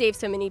can save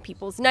so many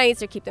people's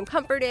nights or keep them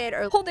comforted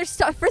or hold their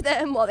stuff for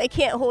them while they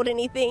can't hold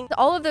anything.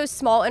 All of those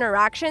small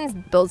interactions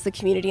builds the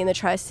community and the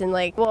trust, and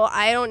like, well,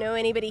 I don't know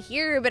anybody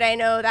here, but I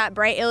know that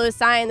bright yellow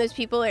sign, those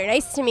people are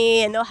nice to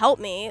me and they'll help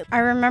me. I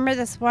remember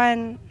this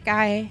one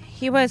guy,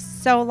 he was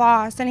so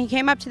lost, and he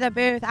came up to the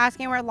booth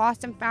asking where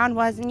Lost and Found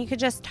was, and you could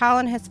just tell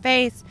in his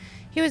face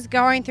he was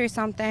going through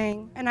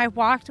something. And I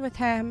walked with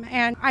him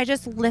and I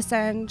just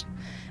listened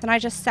and I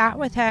just sat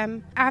with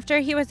him. After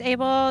he was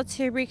able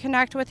to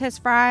reconnect with his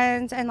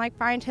friends and like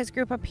find his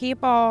group of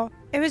people,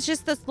 it was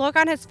just this look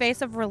on his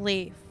face of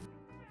relief.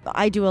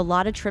 I do a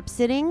lot of trip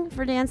sitting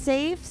for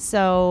DanceSafe,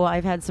 so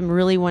I've had some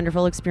really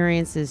wonderful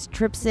experiences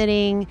trip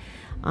sitting.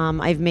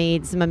 I've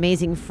made some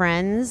amazing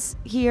friends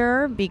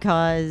here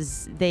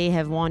because they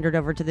have wandered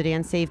over to the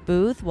DanceSafe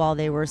booth while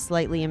they were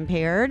slightly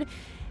impaired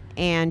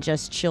and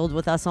just chilled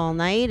with us all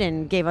night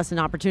and gave us an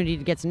opportunity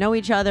to get to know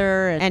each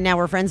other, and now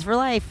we're friends for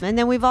life. And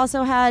then we've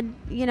also had,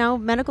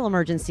 medical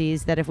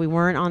emergencies that if we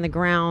weren't on the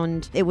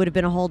ground, it would have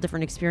been a whole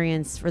different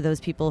experience for those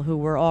people who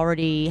were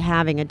already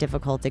having a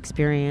difficult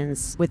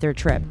experience with their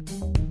trip.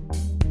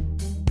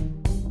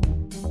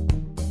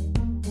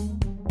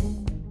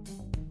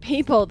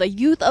 people, the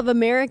youth of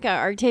America,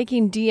 are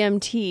taking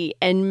DMT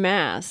en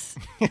masse.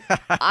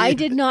 I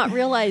did not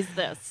realize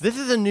this. This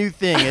is a new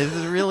thing. This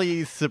has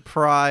really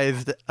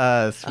surprised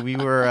us. We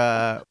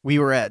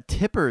were at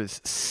Tipper's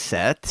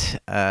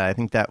set. I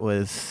think that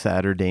was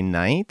Saturday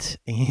night,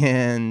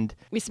 and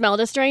we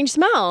smelled a strange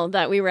smell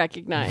that we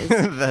recognized.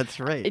 That's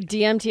right.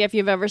 DMT, if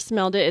you've ever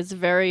smelled it, is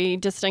very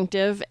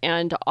distinctive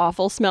and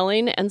awful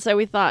smelling. And so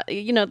we thought,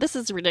 this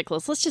is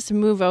ridiculous. Let's just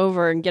move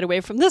over and get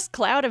away from this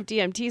cloud of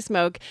DMT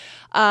smoke.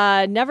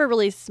 Never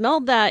really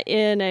smelled that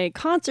in a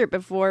concert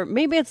before.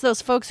 Maybe it's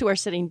those folks who are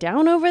sitting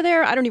down over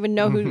there. I don't even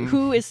know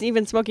who is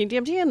even smoking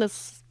DMT in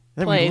this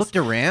place. We looked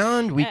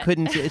around. We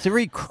couldn't. It's a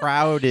very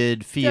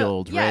crowded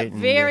field, right? Yeah,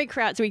 very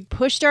crowded. So we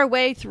pushed our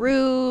way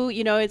through.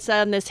 It's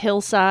on this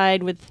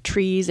hillside with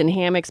trees and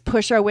hammocks.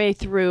 Push our way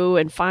through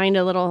and find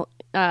a little.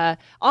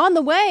 On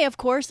the way, of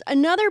course,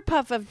 another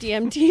puff of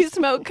DMT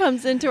smoke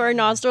comes into our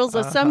nostrils.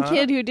 So some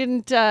kid who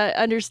didn't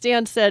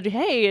understand said,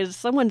 "Hey, is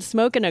someone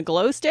smoking a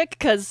glow stick?"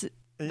 Because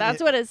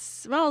that's what it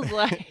smells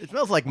like. It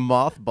smells like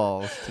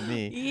mothballs to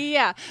me.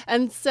 Yeah.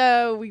 And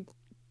so we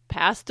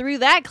pass through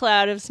that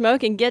cloud of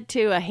smoke and get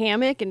to a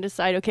hammock and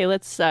decide, okay,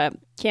 let's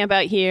camp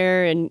out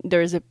here. And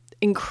there's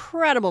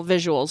incredible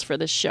visuals for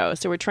this show.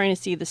 So we're trying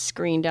to see the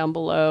screen down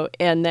below.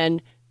 And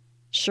then,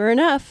 sure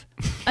enough,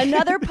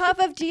 another puff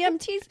of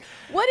DMTs.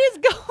 What is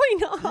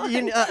going on?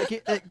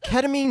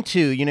 Ketamine,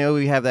 too.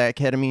 We have that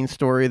ketamine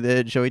story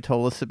that Joey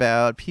told us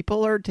about.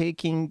 People are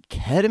taking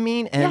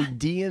ketamine and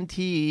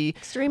DMT.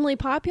 Extremely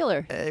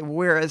popular.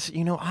 Whereas,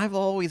 I've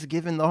always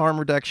given the harm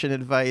reduction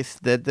advice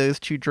that those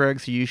two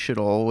drugs you should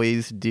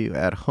always do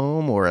at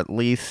home, or at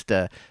least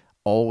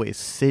always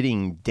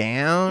sitting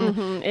down.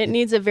 Mm-hmm. It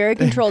needs a very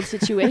controlled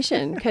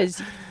situation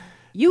because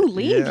you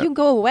leave, you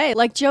go away.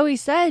 Like Joey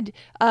said,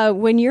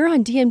 when you're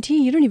on DMT,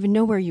 you don't even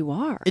know where you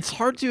are. It's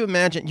hard to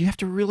imagine. You have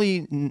to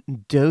really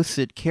dose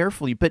it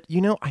carefully. But,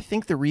 I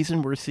think the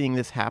reason we're seeing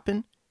this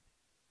happen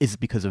is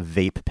because of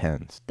vape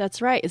pens.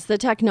 That's right. It's the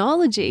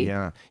technology.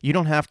 Yeah. You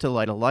don't have to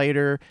light a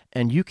lighter,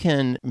 and you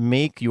can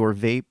make your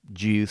vape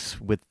juice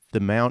with the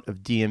amount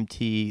of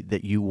DMT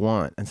that you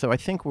want. And so I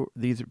think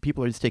these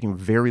people are just taking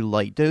very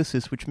light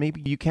doses, which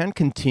maybe you can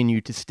continue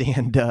to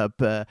stand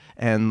up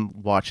and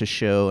watch a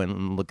show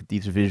and look at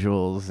these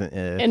visuals.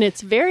 And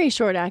it's very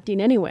short acting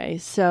anyway.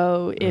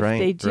 So if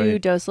they do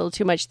dose a little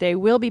too much, they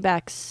will be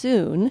back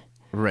soon.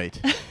 Right.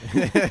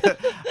 I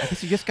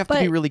guess you just have to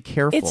be really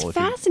careful. It's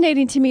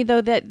fascinating to me,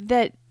 though,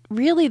 that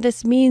really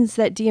this means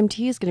that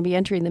DMT is going to be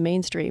entering the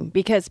mainstream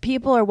because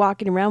people are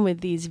walking around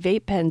with these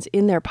vape pens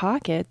in their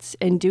pockets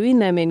and doing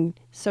them in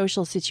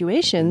social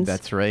situations.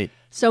 That's right.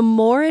 So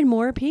more and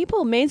more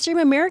people, mainstream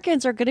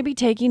Americans, are going to be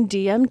taking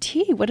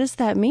DMT. What does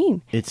that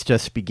mean? It's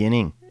just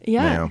beginning.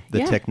 Yeah.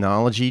 The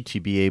technology to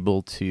be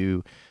able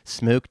to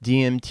smoke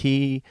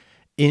DMT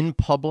in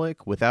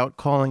public without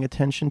calling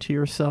attention to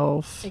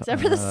yourself.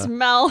 Except for the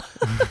smell.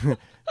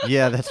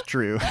 Yeah, that's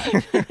true.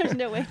 There's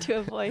no way to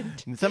avoid.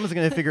 Someone's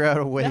going to figure out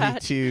a way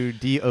to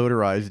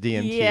deodorize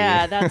DMT.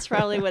 Yeah, that's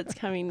probably what's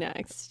coming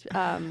next.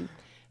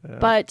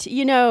 But,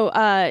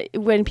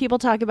 when people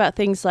talk about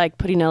things like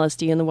putting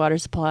LSD in the water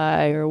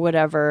supply or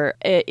whatever,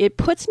 it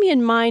puts me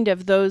in mind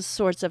of those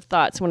sorts of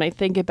thoughts when I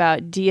think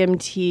about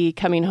DMT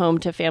coming home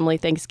to family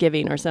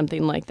Thanksgiving or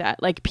something like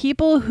that. Like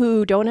people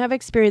who don't have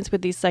experience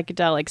with these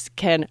psychedelics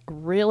can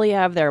really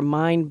have their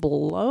mind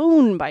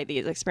blown by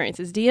these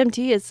experiences.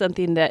 DMT is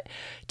something that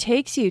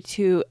takes you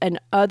to an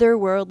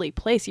otherworldly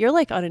place. You're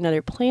like on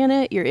another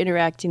planet. You're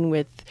interacting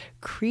with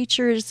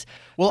creatures.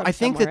 Well, I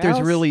think that there's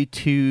really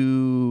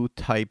two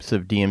types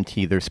of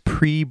DMT. There's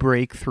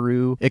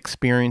pre-breakthrough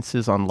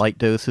experiences on light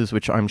doses,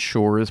 which I'm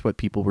sure is what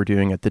people were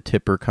doing at the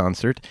Tipper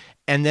concert.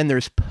 And then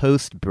there's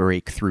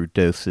post-breakthrough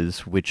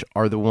doses, which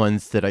are the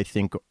ones that I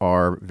think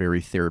are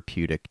very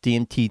therapeutic.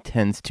 DMT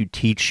tends to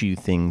teach you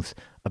things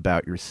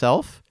about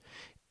yourself,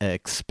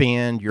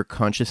 expand your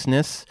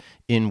consciousness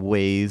in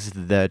ways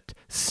that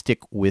stick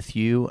with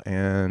you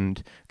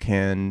and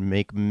can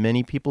make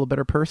many people a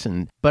better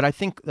person. But I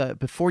think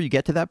before you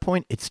get to that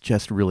point, it's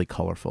just really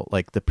colorful.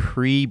 Like the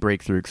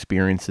pre-breakthrough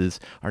experiences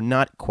are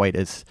not quite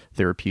as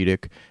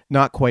therapeutic,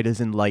 not quite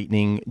as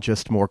enlightening,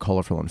 just more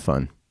colorful and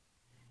fun.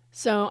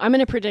 So I'm going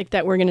to predict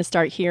that we're going to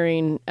start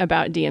hearing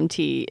about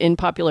DMT in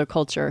popular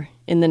culture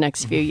in the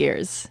next few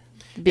years.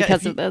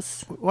 Because of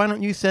this. Why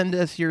don't you send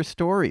us your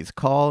stories?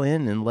 Call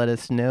in and let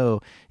us know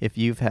if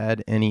you've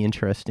had any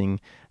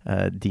interesting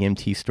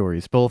DMT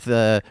stories, both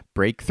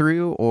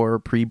breakthrough or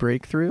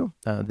pre-breakthrough.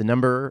 The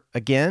number,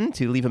 again,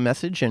 to leave a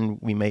message, and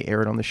we may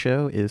air it on the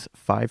show, is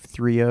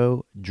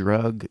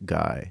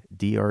 530-DRUG-GUY,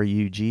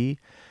 DRUGGUY.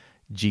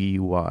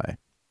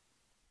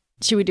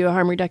 Should we do a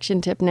harm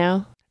reduction tip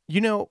now?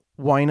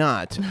 Why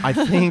not? I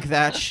think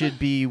that should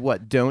be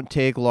don't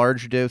take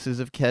large doses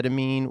of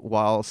ketamine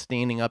while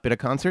standing up at a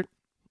concert.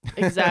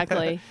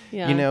 Exactly.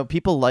 Yeah. You know,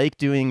 people like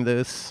doing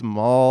those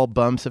small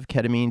bumps of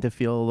ketamine to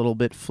feel a little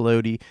bit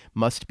floaty.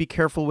 Must be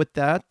careful with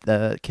that.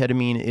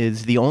 Ketamine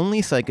is the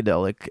only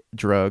psychedelic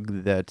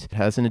drug that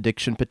has an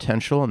addiction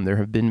potential, and there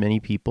have been many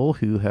people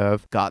who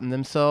have gotten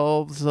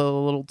themselves a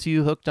little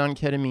too hooked on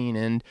ketamine,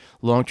 and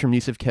long-term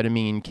use of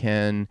ketamine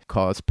can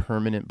cause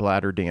permanent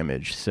bladder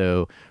damage.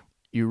 So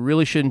you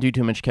really shouldn't do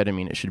too much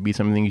ketamine. It should be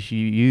something you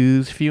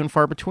use few and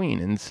far between.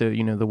 And so,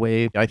 you know, the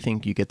way I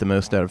think you get the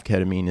most out of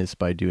ketamine is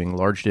by doing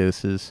large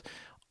doses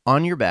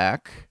on your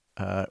back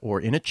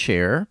or in a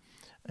chair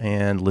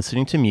and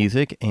listening to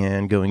music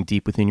and going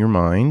deep within your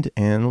mind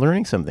and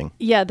learning something.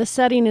 Yeah, the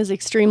setting is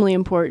extremely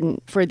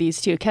important for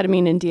these two,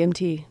 ketamine and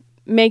DMT.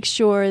 Make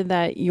sure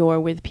that you're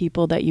with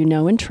people that you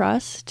know and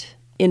trust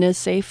in a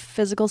safe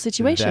physical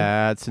situation.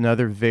 That's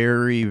another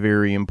very,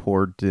 very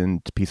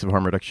important piece of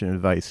harm reduction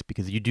advice,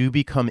 because you do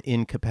become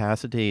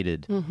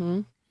incapacitated.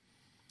 Mm-hmm.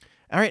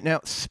 All right,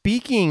 now,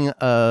 speaking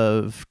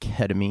of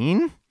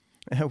ketamine,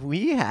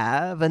 we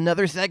have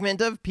another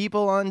segment of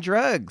People on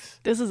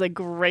Drugs. This is a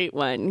great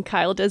one.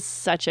 Kyle does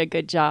such a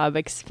good job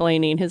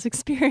explaining his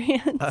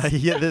experience.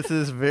 Yeah, this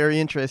is very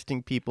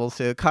interesting, people.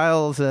 So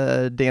Kyle's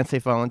a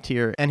DanceSafe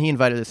volunteer, and he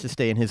invited us to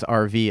stay in his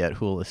RV at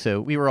Hula. So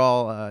we were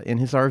all in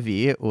his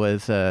RV. It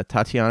was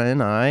Tatiana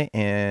and I,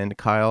 and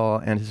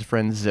Kyle and his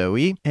friend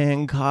Zoe.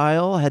 And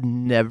Kyle had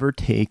never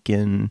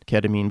taken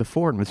ketamine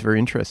before and was very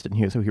interested in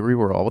here. So here we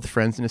were all with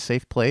friends in a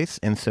safe place.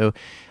 And so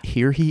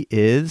here he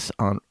is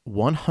on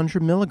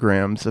 100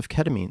 milligrams of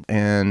ketamine,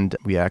 and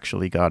we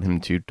actually got him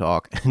to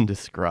talk and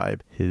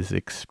describe his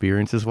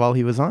experiences while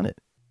he was on it.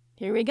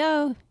 Here we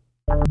go.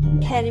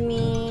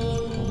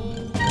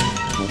 Ketamine.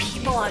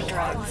 People on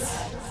drugs.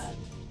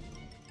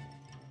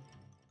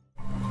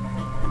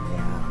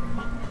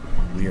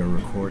 We are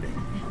recording.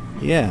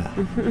 Yeah.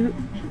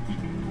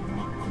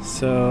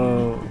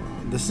 So,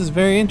 this is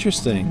very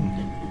interesting,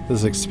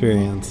 this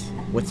experience.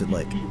 What's it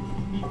like?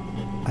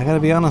 I gotta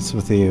be honest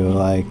with you,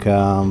 like,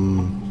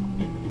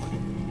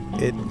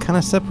 it kind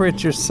of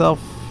separates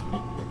yourself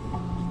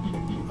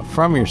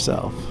from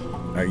yourself.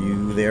 Are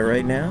you there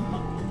right now?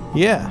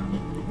 Yeah.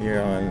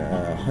 You're on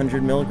a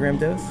 100 milligram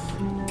dose?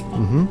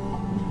 Mm-hmm.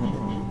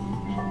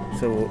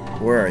 So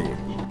where are you?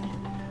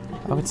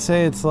 I would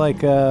say it's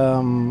like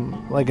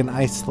an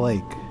iced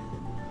lake.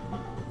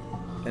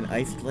 An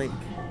iced lake?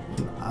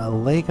 A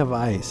lake of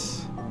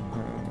ice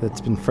that's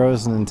been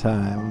frozen in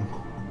time,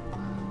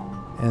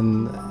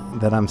 and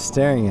that I'm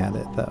staring at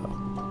it, though.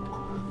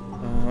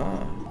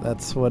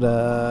 That's what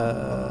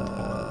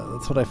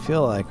I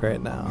feel like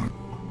right now.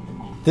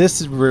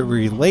 This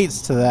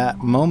relates to that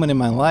moment in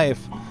my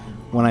life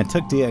when I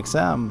took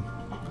DXM,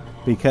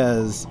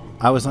 because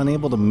I was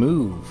unable to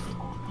move.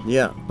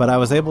 Yeah. But I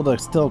was able to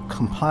still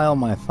compile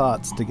my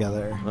thoughts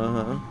together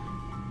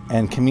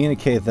and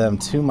communicate them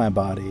to my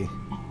body,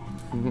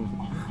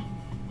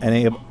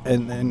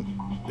 and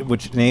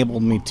which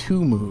enabled me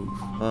to move.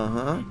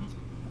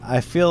 I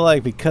feel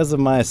like because of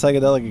my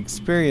psychedelic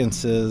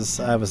experiences,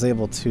 I was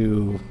able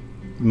to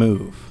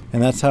move.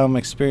 And that's how I'm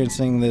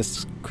experiencing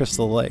this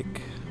crystal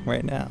lake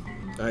right now.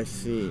 I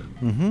see.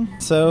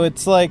 So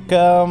it's like,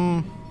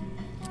 you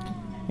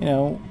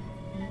know,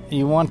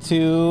 you want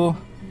to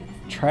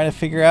try to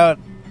figure out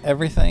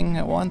everything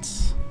at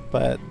once,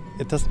 but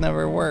it doesn't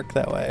ever work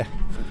that way.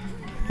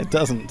 It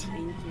doesn't.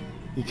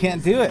 You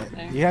can't do it.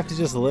 You have to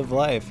just live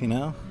life, you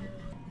know?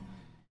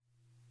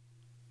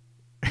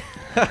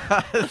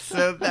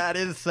 So that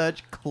is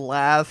such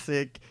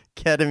classic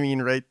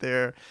ketamine right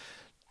there.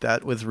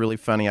 That was really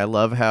funny. I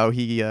love how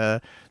he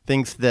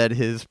thinks that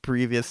his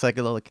previous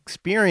psychedelic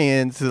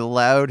experience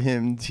allowed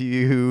him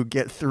to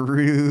get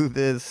through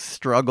this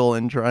struggle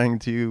in trying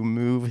to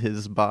move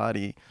his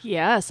body.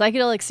 Yeah,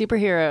 psychedelic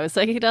superhero,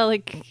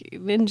 psychedelic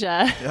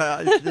ninja.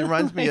 It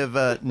reminds me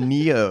of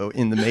Neo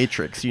in The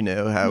Matrix, you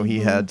know, how he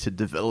had to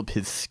develop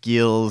his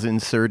skills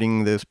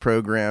inserting those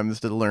programs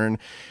to learn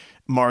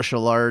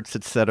martial arts,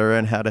 etc.,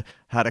 and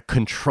how to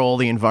control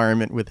the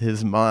environment with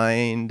his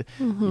mind.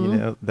 You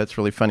know, that's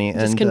really funny.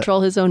 Just control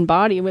his own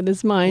body with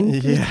his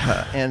mind.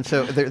 Yeah. And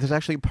so there's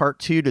actually part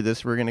 2 to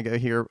this. We're going to go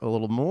hear a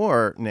little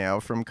more now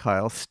from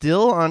Kyle,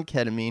 still on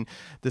ketamine,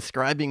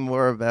 describing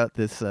more about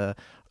this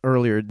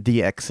earlier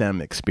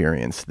DXM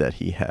experience that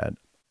he had.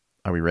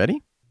 Are we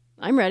ready?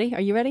 I'm ready.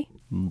 Are you ready?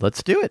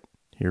 Let's do it.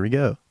 Here we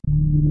go.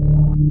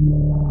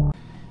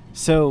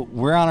 So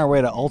we're on our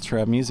way to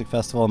Ultra Music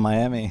Festival in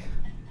Miami,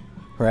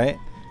 right?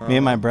 Me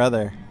and my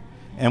brother.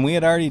 And we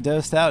had already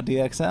dosed out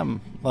DXM.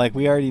 Like,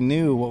 we already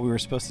knew what we were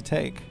supposed to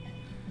take.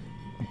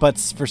 But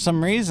for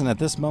some reason, at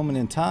this moment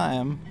in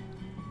time,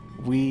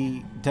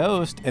 we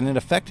dosed and it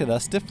affected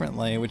us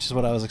differently, which is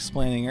what I was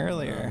explaining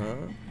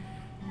earlier.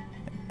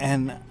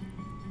 And,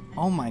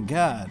 oh my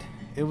God,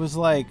 it was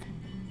like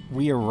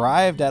we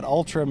arrived at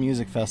Ultra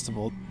Music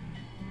Festival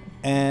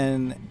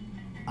and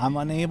I'm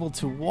unable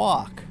to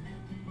walk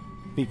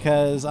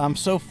because I'm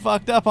so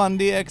fucked up on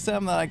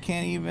DXM that I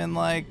can't even,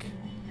 like,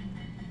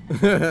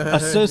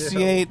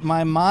 associate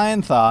my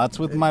mind thoughts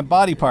with my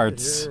body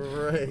parts.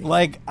 You're right.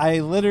 Like,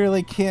 I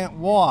literally can't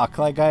walk.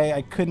 Like,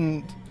 I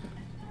couldn't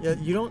Yeah,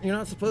 you're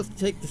not supposed to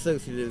take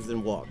dissociatives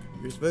and walk.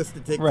 You're supposed to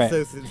take Right.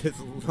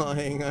 dissociatives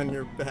lying on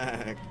your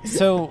back.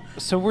 So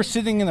we're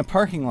sitting in a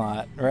parking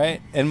lot,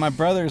 right? And my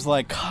brother's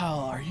like,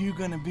 Kyle, are you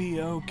gonna be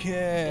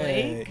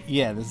okay? Blake?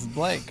 Yeah, this is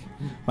Blake.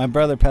 My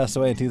brother passed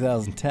away in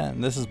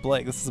 2010. This is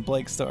Blake. This is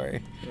Blake's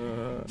story.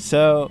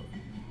 So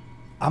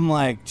I'm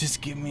like,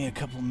 just give me a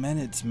couple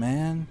minutes,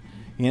 man.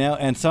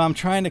 And so I'm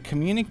trying to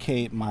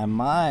communicate my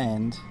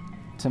mind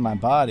to my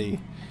body.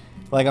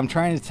 Like I'm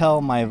trying to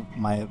tell my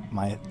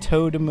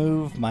toe to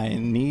move, my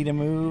knee to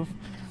move.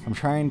 I'm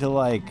trying to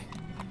like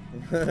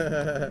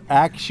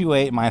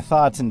actuate my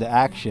thoughts into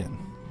action.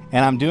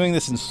 And I'm doing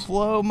this in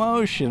slow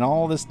motion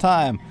all this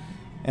time.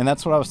 And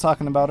that's what I was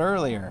talking about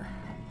earlier,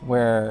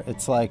 where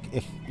it's like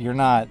if you're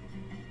not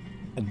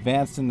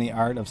advanced in the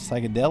art of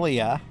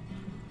psychedelia,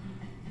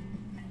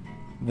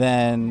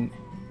 then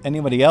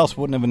anybody else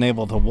wouldn't have been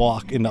able to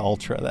walk into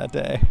Ultra that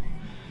day.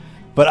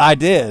 But I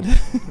did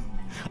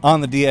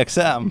on the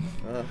DXM,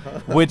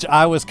 which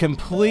I was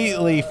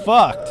completely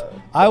fucked.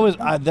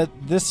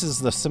 This is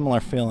the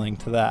similar feeling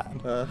to that.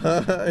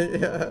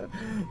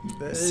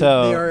 Yeah.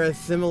 So they are a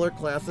similar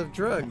class of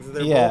drugs.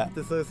 They're both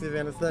dissociative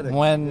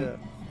anesthetics.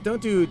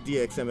 Don't do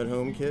DXM at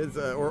home, kids,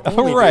 or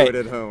only do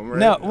it at home. Right?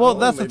 No, well,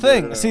 that's the Only do it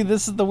thing. at See, home.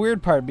 this is the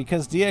weird part,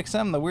 because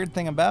DXM, the weird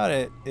thing about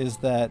it is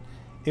that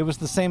it was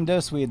the same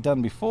dose we had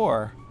done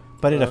before,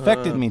 but it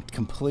affected me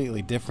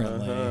completely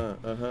differently.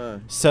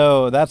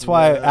 So that's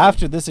why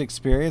after this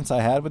experience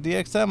I had with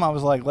DXM, I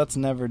was like, let's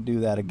never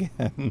do that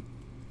again.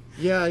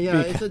 Yeah,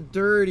 it's a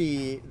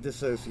dirty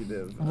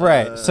dissociative.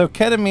 Right. So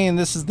ketamine,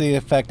 this is the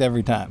effect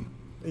every time.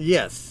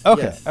 Yes.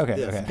 Okay. Yes, Okay.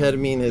 yes. Okay.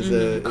 Ketamine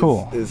is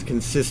Cool. is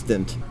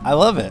consistent. I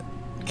love it.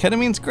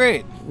 Ketamine's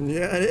great.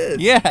 Yeah, it is.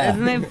 Yeah.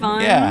 Isn't it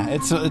fun? Yeah.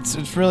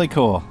 It's really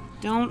cool.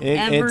 Don't It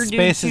ever do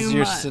spaces too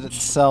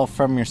yourself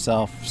from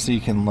yourself, so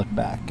you can look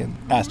back and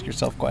ask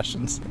yourself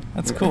questions.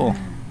 That's cool.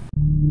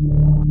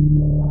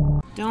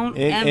 Don't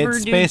It ever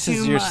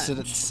spaces do too much.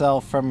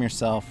 yourself from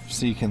yourself,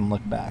 so you can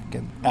look back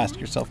and ask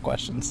yourself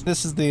questions.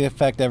 This is the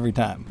effect every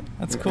time.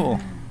 That's cool.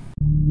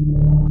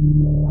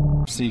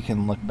 So you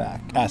can look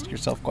back, ask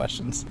yourself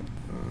questions.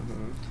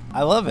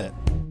 I love it.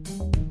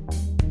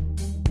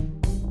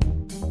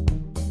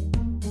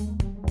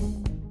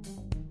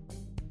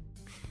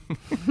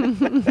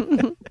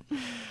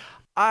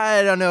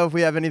 I don't know if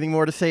we have anything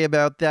more to say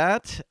about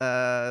that.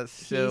 So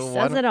He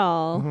says it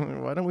all.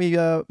 Why don't we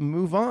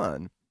move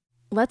on?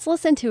 Let's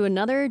listen to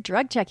another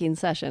drug checking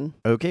session.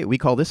 Okay, we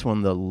call this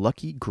one the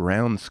Lucky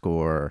Ground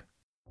Score.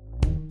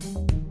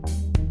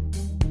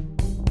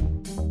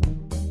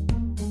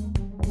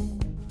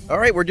 All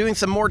right, we're doing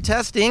some more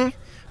testing.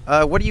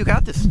 What do you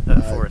got this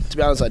for us? To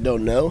be honest, I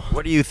don't know.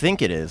 What do you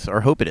think it is,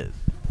 or hope it is?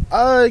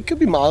 It could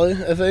be Molly,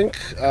 I think.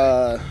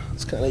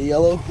 It's kind of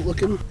yellow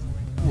looking.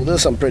 Well,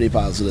 this I'm pretty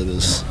positive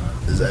is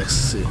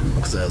ecstasy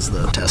because it has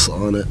the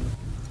Tesla on it.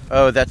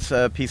 Oh, that's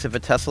a piece of a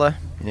Tesla?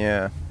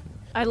 Yeah.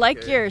 I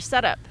like your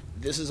setup.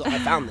 This is I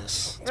found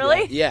this.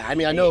 Really? Yeah, I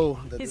mean I know.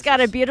 He's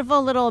got a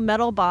beautiful little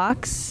metal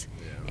box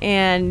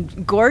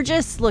and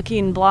gorgeous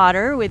looking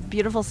blotter with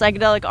beautiful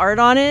psychedelic art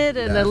on it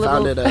and I a little.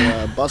 found it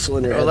at Bustle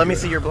in Your Head. Oh, let me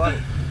see your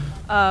blotter.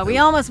 We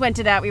almost went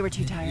to that. We were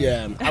too tired.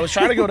 Yeah, I was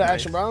trying to go to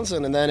Action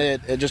Bronson, and then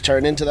it just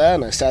turned into that,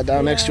 and I sat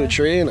down next to a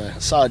tree, and I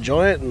saw a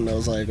joint, and I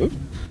was like, ooh.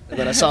 And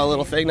then I saw a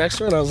little thing next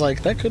to it, and I was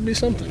like, that could be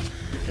something.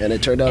 And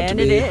it turned out to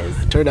be. And it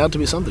is. Turned out to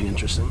be something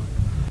interesting.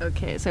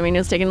 Okay, so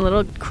Emilio's taking a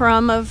little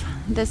crumb of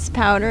this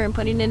powder and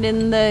putting it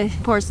in the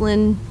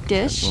porcelain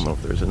dish. I don't know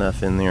if there's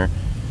enough in there.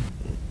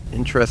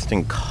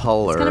 Interesting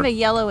color. It's kind of a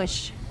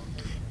yellowish.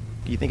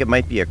 Do you think it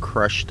might be a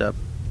crushed up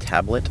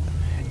tablet?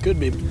 Could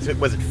be.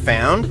 Was it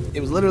found? It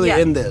was literally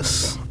in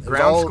this. It was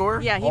Ground all-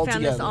 score? Yeah, he all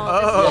found this together.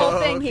 all. This whole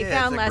thing he okay,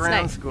 found it's a last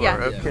ground night. Score. Yeah.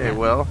 Okay,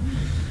 well,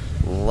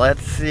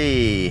 let's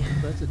see.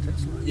 That's a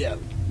Tesla. Yeah.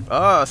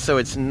 Oh, so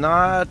it's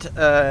not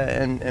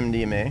an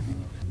MDMA.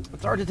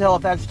 It's hard to tell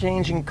if that's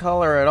changing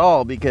color at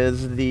all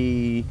because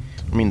the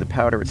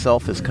powder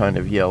itself is kind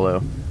of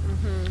yellow.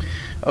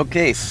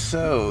 Okay,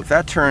 so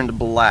that turned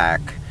black.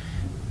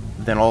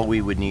 Then all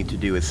we would need to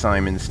do is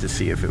Simon's to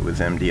see if it was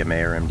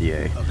MDMA or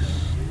MDA. Okay.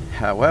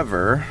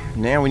 However,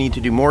 now we need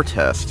to do more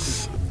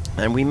tests,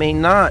 and we may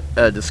not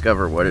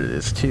discover what it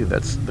is too.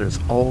 There's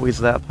always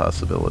that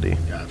possibility.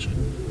 Gotcha.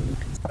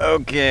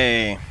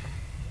 Okay,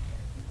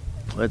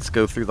 let's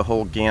go through the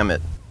whole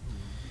gamut.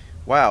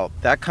 Wow,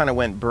 that kind of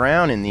went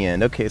brown in the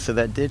end. Okay, so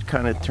that did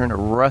kind of turn a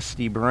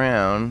rusty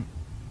brown.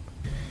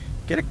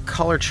 Get a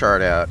color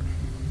chart out.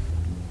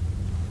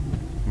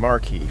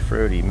 Markey,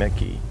 Frody,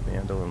 Mecki,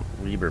 Mandel, and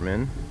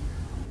Lieberman.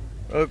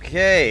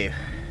 Okay,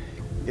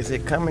 is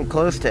it coming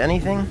close to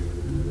anything?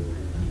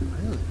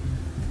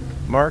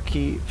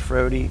 Markey,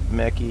 Frody,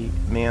 Mecki,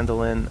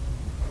 Mandolin.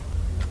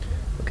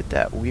 Look at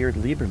that weird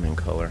Lieberman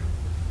color.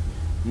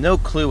 No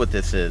clue what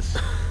this is.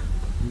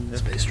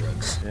 Space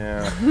drugs.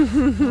 Yeah.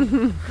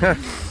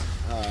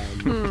 All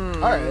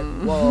right.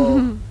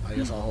 Well, I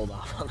guess I'll hold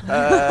off on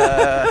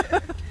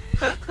that.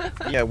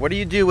 Yeah, what do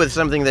you do with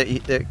something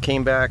that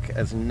came back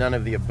as none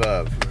of the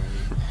above?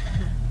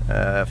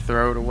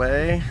 Throw it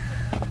away.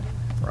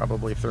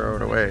 probably throw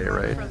it away,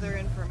 right? Further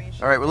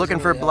information. All right, we're looking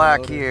for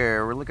black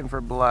here. We're looking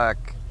for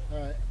black. All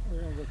right,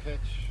 we're gonna go catch.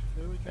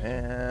 Who we catch?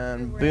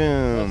 And That's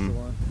boom. the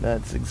one.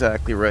 That's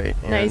exactly right.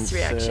 Nice And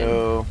reaction.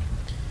 So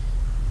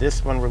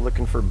this one we're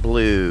looking for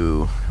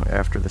blue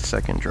after the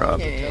second drop.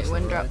 Okay,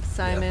 one drop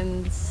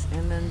Simon's,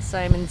 and then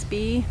Simon's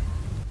B.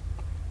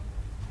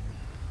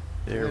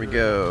 There we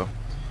go.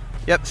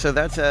 Yep, so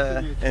that's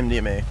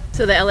MDMA.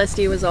 So the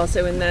LSD was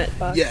also in that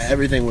box? Yeah,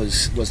 everything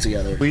was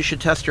together. Well, you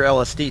should test your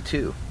LSD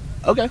too.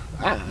 Okay.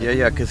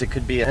 Yeah, because it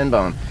could be an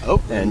N-bomb.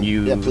 Oh, and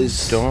you yeah,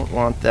 please. don't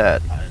want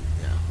that.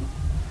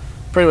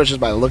 Pretty much just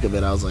by the look of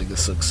it, I was like,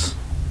 this looks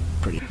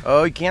pretty.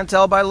 Oh, you can't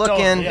tell by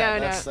looking. Oh, yeah,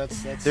 No,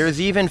 that's There's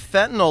even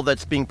fentanyl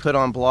that's being put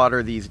on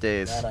blotter these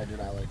days. that I do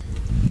not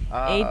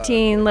like.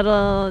 18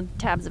 little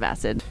tabs of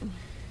acid.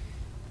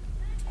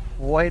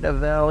 Quite a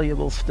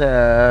valuable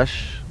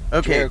stash.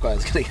 Okay. Jamiroquai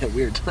is gonna get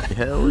weird tonight.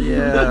 Hell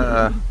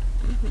yeah.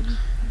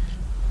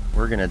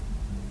 We're gonna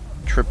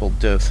triple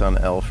dose on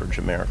L for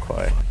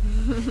Jamiroquai.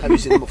 Have you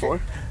seen him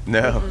before?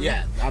 No.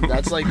 Yeah,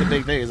 that's like the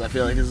big thing. Is I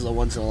feel like this is a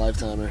once in a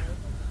lifetimer.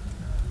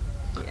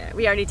 Yeah,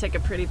 we already took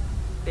a pretty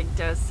big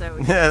dose, so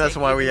we Yeah, that's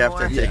why we have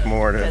to take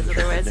more to. because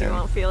otherwise you Yeah.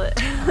 won't feel it.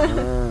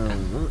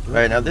 All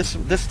right, now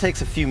this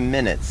takes a few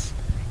minutes,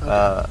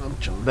 I'm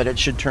chilling. but it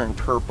should turn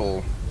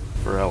purple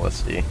for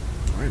LSD.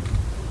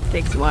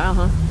 Takes a while,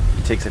 huh?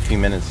 It takes a few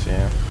minutes,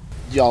 yeah.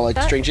 Y'all like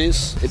string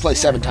cheese? They play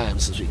 7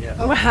 times this week.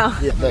 Wow.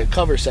 Yeah, the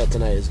cover set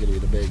tonight is gonna be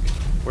the big.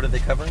 What are they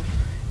covering?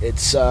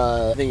 It's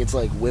I think it's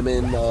like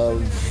Women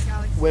of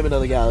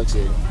the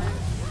Galaxy.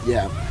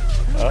 Yeah.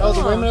 Oh,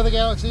 the Women of the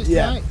Galaxy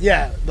tonight?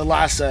 Yeah, the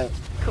last set.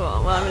 Cool.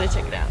 Well, I'm going to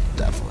check it out.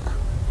 Definitely.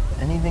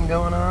 Anything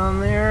going on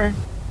there?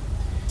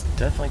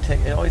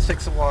 It always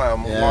takes a while,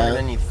 longer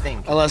than you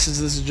think. Unless this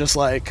is just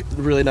like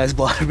really nice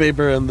blotter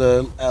paper and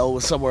the L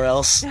was somewhere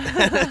else.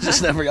 It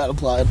just never got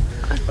applied.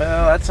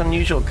 Well, that's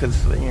unusual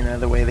because,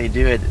 the way they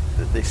do it,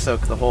 they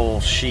soak the whole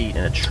sheet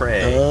in a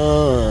tray,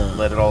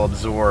 let it all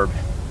absorb.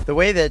 The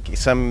way that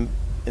some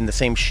in the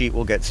same sheet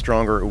will get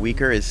stronger or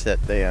weaker is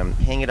that they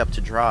hang it up to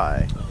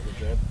dry,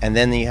 and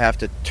then you have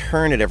to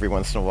turn it every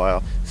once in a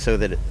while so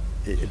that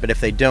but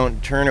if they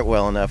don't turn it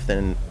well enough,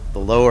 then the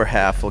lower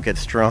half will get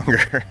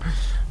stronger.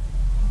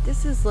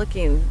 This is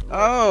looking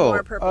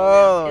more purple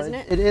now, isn't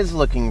it? It is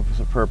looking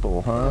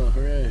purple, huh? Oh,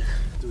 hooray.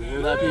 Do we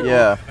hear that, people?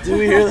 Yeah. Do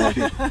we hear that,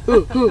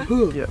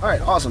 people? Yeah. All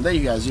right, awesome. Thank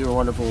you guys. You're a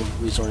wonderful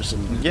resource.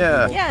 And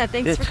Yeah,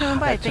 thanks for coming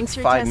by. that Thanks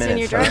took for 5 testing your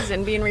minutes, huh? drugs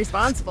and being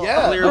responsible.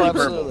 Yeah. Clearly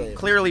absolutely. purple.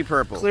 Clearly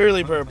purple.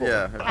 Clearly purple.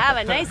 Yeah. Have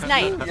a nice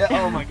night. Yeah.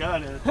 Oh my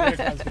God.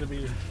 Jamiroquai's gonna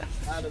be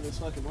out of this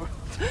fucking world.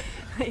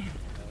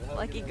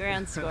 Lucky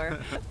ground score.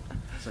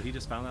 So he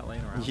just found that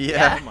laying around?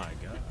 Yeah. Oh my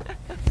God.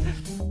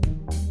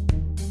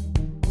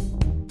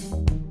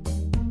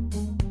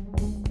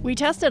 We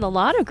tested a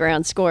lot of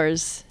ground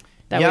scores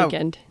that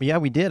weekend. Yeah,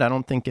 we did. I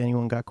don't think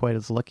anyone got quite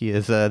as lucky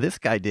as this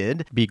guy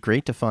did. It'd be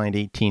great to find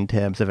 18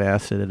 tabs of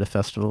acid at a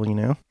festival,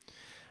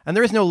 And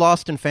there is no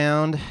lost and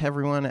found,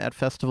 everyone, at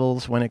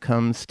festivals when it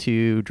comes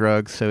to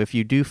drugs. So if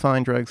you do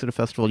find drugs at a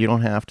festival, you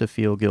don't have to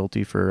feel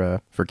guilty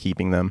for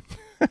keeping them.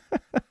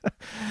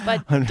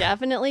 But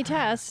definitely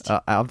test.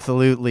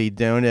 Absolutely.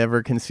 Don't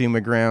ever consume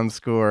a ground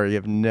score. You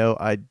have no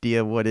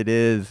idea what it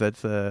is.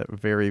 That's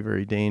very,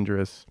 very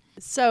dangerous.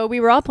 So we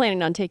were all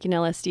planning on taking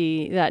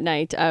LSD that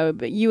night.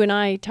 But you and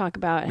I talk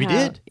about We how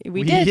did.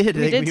 We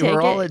did. We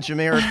were all at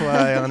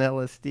Jamiroquai on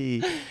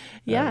LSD.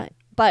 Yeah.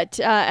 But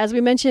as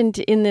we mentioned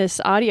in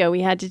this audio,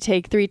 we had to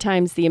take 3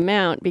 times the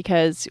amount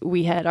because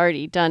we had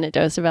already done a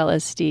dose of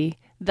LSD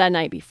the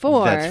night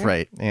before. That's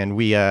right. And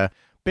we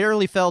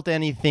barely felt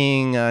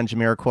anything on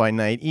Jamiroquai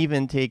night,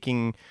 even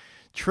taking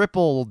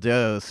triple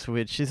dose,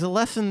 which is a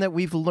lesson that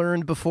we've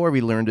learned before. We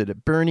learned it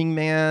at Burning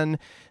Man.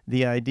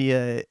 The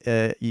idea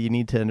you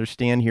need to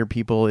understand here,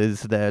 people,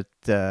 is that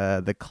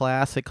the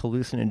classic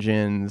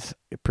hallucinogens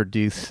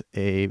produce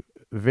a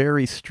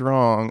very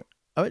strong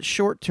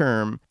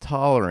short-term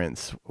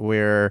tolerance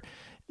where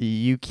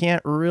you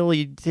can't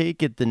really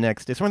take it the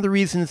next day. It's one of the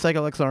reasons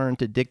psychedelics aren't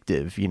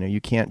addictive.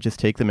 You can't just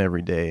take them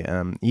every day.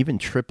 Even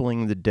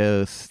tripling the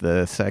dose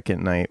the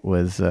second night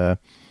was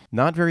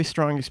not very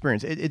strong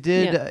experience. It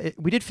did.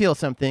 We did feel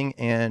something,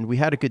 and we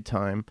had a good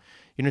time.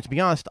 To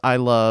be honest, I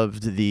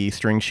loved the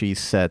string she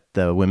set,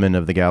 the Women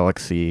of the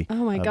Galaxy.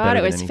 Oh my God,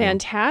 it was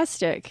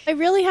fantastic. I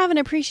really have an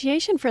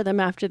appreciation for them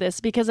after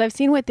this because I've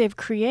seen what they've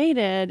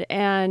created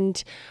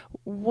and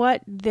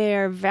what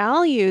their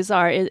values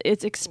are.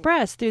 It's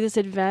expressed through this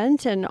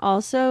event and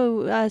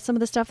also some of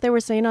the stuff they were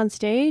saying on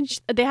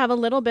stage. They have a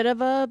little bit of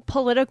a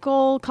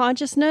political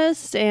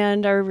consciousness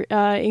and are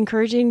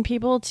encouraging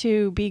people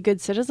to be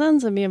good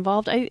citizens and be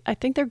involved. I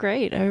think they're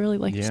great. I really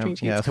like the string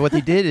cheese. Yeah, so what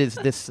they did is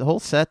this whole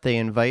set, they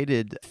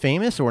invited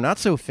famous or not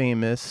so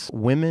famous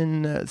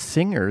women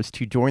singers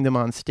to join them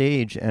on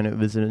stage, and it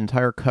was an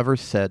entire cover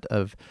set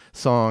of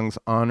songs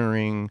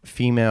honoring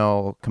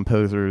female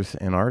composers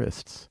and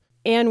artists.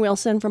 Ann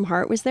Wilson from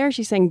Heart was there.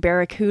 She sang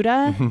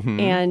Barracuda,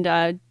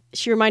 and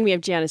she reminded me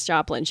of Janis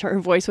Joplin. Her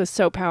voice was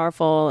so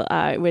powerful.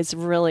 It was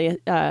really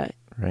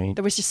Right.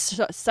 There was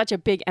just such a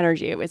big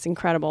energy. It was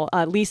incredible.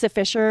 Lisa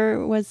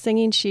Fisher was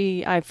singing.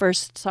 I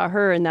first saw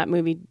her in that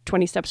movie,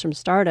 20 Steps from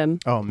Stardom.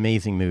 Oh,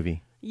 amazing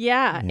movie.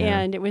 Yeah,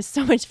 and it was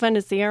so much fun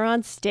to see her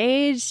on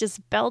stage,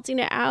 just belting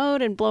it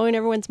out and blowing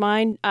everyone's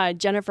mind.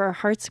 Jennifer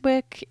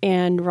Hartswick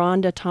and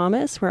Rhonda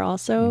Thomas were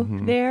also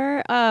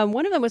there.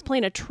 One of them was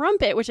playing a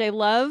trumpet, which I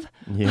love.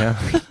 Yeah.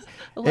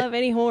 I love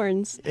any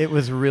horns. It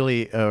was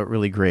really,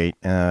 really great,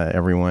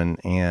 everyone.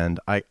 And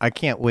I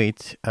can't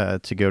wait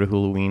to go to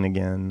Hulaween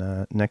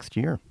again next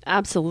year.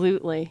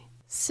 Absolutely.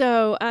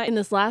 So in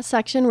this last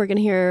section, we're going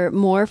to hear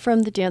more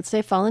from the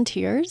DanceSafe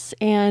volunteers.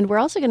 And we're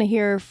also going to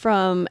hear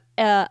from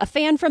a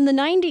fan from the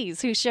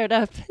 90s who showed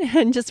up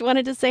and just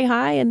wanted to say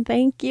hi and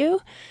thank you.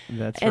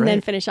 That's and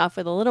then finish off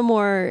with a little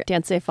more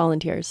DanceSafe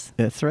volunteers.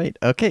 That's right.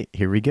 Okay,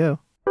 here we go.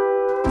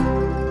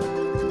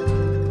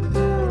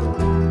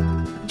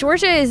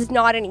 Georgia is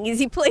not an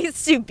easy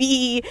place to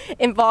be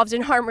involved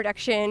in harm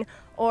reduction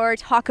or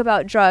talk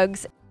about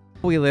drugs.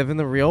 We live in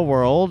the real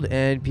world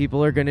and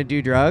people are going to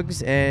do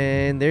drugs,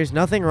 and there's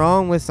nothing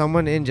wrong with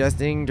someone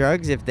ingesting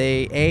drugs if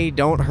they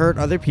don't hurt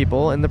other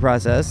people in the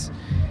process,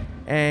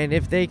 and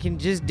if they can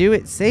just do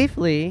it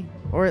safely,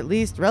 or at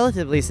least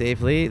relatively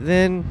safely,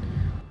 then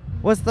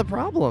what's the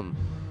problem?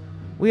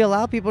 We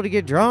allow people to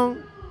get drunk.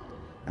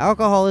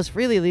 Alcohol is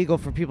freely legal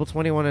for people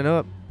 21 and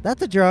up.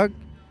 That's a drug.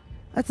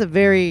 That's a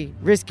very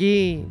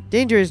risky,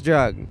 dangerous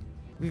drug.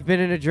 We've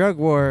been in a drug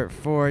war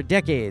for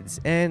decades,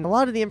 and a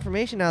lot of the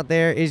information out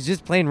there is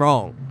just plain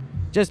wrong.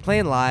 Just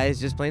plain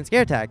lies, just plain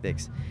scare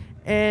tactics.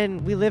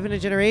 And we live in a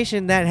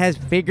generation that has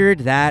figured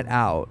that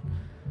out.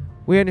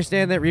 We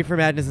understand that Reefer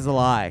Madness is a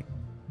lie.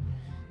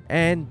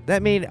 And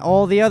that made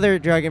all the other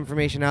drug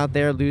information out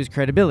there lose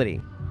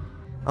credibility.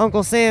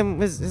 Uncle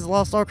Sam has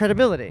lost all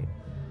credibility.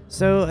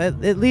 So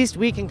at least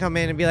we can come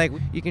in and be like,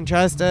 you can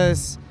trust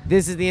us.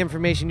 This is the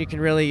information you can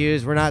really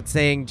use. We're not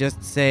saying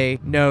just say,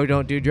 no,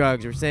 don't do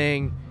drugs. We're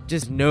saying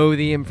just know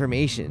the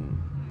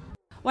information.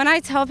 When I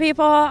tell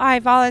people I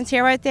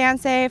volunteer with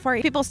DanceSafe,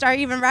 or people start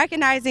even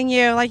recognizing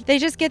you, like they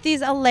just get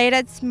these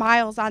elated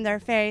smiles on their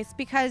face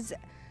because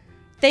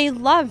they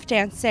love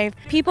DanceSafe.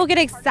 People get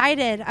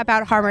excited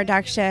about harm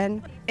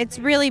reduction. It's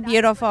really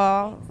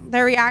beautiful.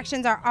 Their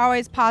reactions are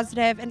always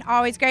positive and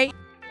always great.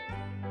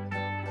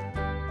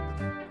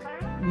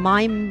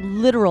 My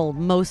literal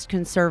most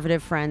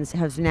conservative friends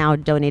have now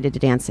donated to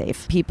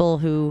DanceSafe. People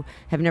who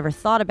have never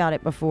thought about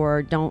it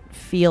before don't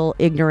feel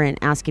ignorant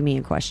asking me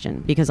a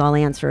question because I'll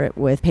answer it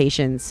with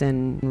patience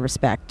and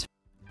respect.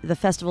 The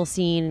festival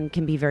scene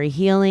can be very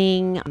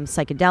healing.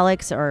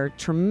 Psychedelics are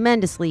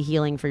tremendously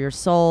healing for your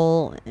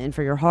soul and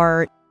for your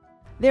heart.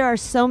 There are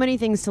so many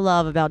things to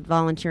love about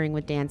volunteering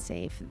with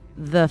DanceSafe.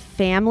 The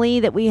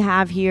family that we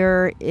have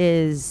here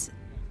is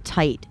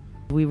tight.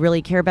 We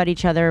really care about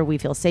each other. We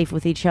feel safe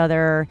with each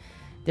other.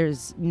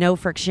 There's no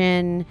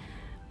friction.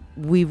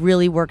 We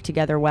really work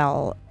together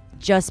well.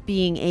 Just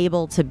being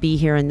able to be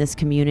here in this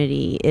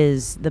community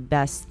is the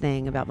best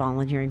thing about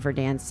volunteering for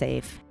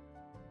DanceSafe.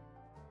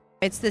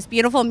 It's this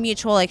beautiful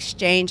mutual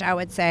exchange, I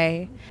wo's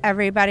say.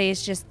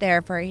 Everybody's just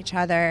there for each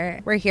other.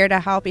 We're here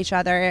to help each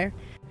other.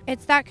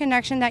 It's that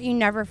connection that you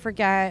never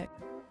forget.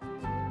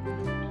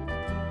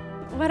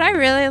 What I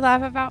really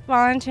love about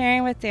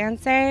volunteering with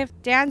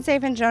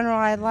DanceSafe in general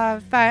I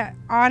love, but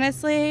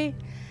honestly,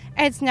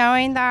 it's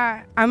knowing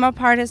that I'm a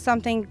part of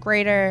something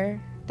greater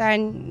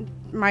than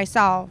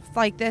myself.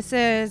 Like this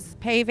is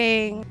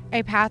paving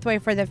a pathway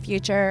for the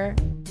future.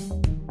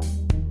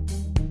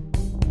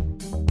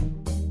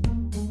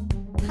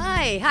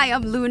 Hi,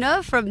 I'm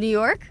Luna from New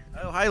York.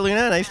 Oh, hi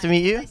Luna, nice to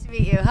meet you. Nice to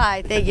meet you.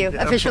 Hi, thank you.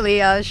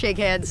 Officially shake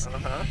hands.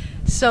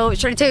 So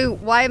should I tell you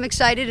why I'm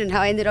excited and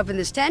how I ended up in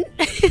this tent?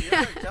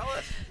 Yeah, tell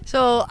us.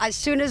 So as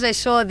soon as I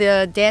saw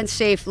the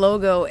DanceSafe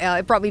logo,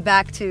 it brought me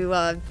back to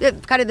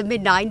kind of the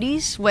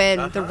mid-90s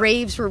when the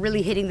raves were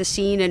really hitting the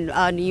scene in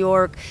New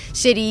York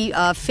City,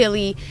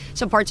 Philly,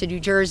 some parts of New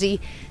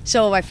Jersey.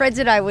 So my friends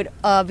and I would,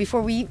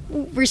 before we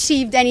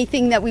received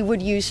anything that we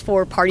would use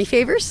for party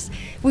favors,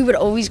 we would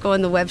always go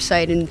on the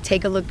website and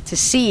take a look to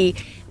see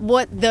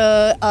what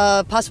the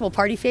possible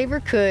party favor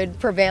could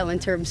prevail in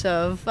terms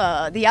of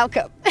the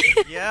outcome.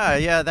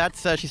 Yeah,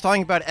 that's she's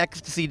talking about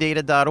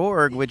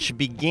ecstasydata.org, which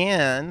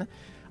began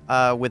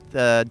with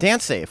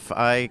DanceSafe.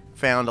 I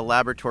found a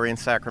laboratory in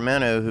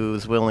Sacramento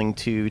who's willing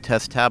to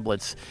test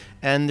tablets,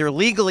 and they're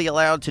legally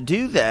allowed to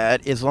do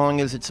that as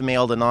long as it's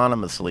mailed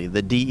anonymously.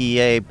 The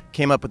DEA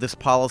came up with this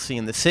policy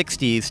in the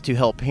 60s to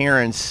help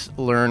parents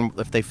learn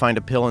if they find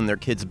a pill in their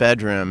kid's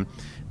bedroom.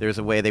 There's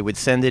a way they would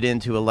send it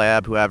into a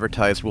lab who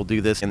advertised, we'll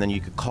do this, and then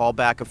you could call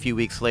back a few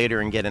weeks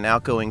later and get an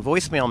outgoing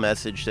voicemail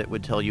message that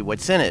would tell you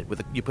what's in it.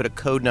 You put a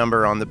code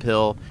number on the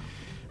pill.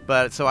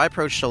 But so I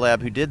approached a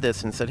lab who did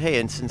this and said, hey,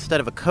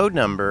 instead of a code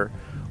number,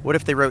 what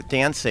if they wrote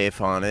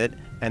DanceSafe on it,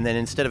 and then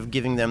instead of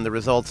giving them the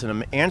results in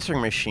an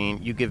answering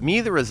machine, you give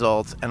me the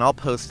results and I'll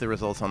post the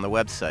results on the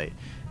website.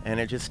 And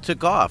it just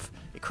took off.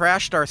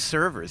 crashed our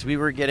servers. We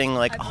were getting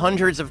like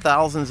hundreds of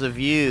thousands of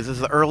views. This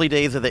is the early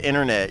days of the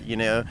internet, you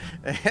know.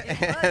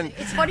 And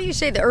it's funny you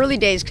say the early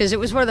days because it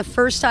was one of the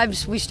first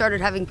times we started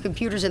having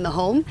computers in the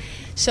home.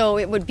 So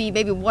it would be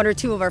maybe one or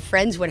two of our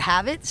friends would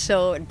have it.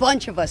 So a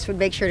bunch of us would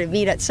make sure to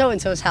meet at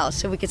so-and-so's house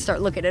so we could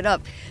start looking it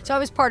up. So I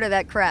was part of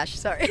that crash.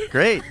 Sorry.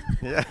 Great.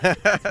 Yeah.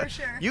 For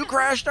sure. You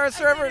crashed our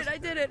servers. I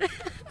did it.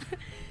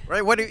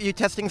 Right. What are you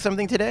testing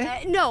something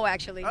today? No,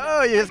 actually.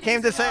 Oh, you just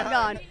came to say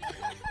hi.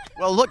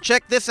 Well, look,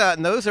 check this out.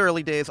 In those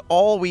early days,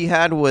 all we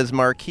had was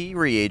marquee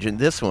reagent,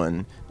 this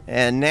one.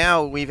 And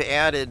now we've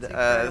added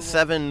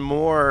 7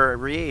 more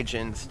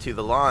reagents to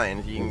the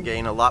line. You can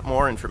gain a lot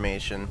more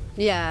information.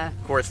 Yeah.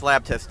 Of course,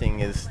 lab testing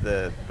is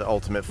the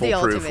ultimate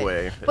foolproof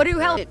way. But it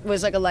helped. It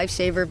was like a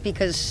lifesaver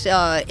because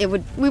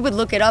we would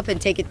look it up and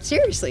take it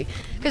seriously.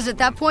 Because at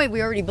that point,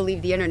 we already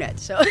believed the internet.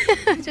 So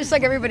just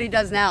like everybody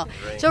does now.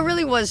 Right. So it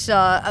really was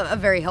a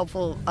very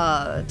helpful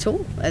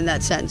tool in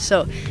that sense.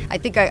 So I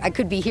think I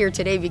could be here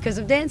today because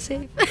of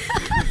DanceSafe.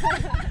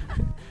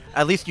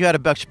 At least you had a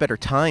much better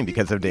time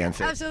because of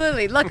DanceSafe.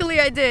 Absolutely.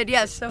 Luckily I did,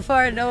 yes. So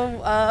far, no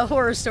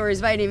horror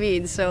stories by any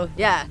means. So,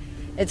 yeah,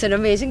 it's an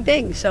amazing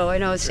thing. So I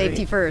know it's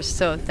safety first.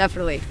 So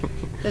definitely,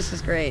 this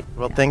is great.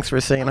 Well, thanks for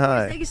saying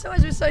hi. Thank you so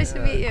much. It was nice to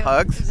meet you.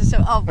 Hugs? This is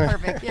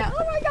perfect. Yeah.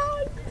 Oh, my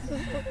God. This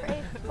is so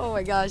great. Oh,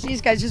 my gosh. These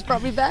guys just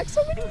brought me back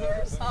so many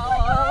years.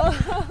 Oh,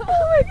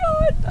 my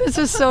God. This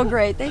is so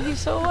great. Thank you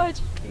so much.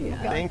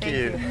 Thank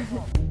you.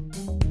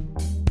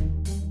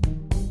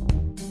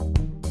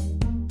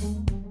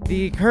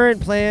 The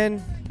current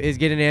plan is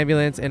get an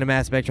ambulance and a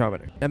mass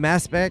spectrometer. A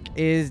mass spec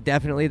is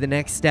definitely the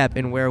next step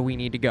in where we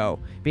need to go.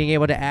 Being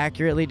able to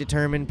accurately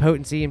determine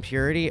potency and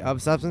purity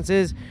of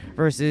substances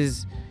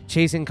versus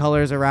chasing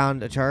colors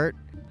around a chart.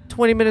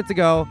 20 minutes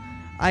ago,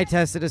 I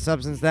tested a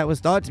substance that was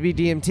thought to be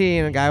DMT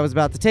and a guy was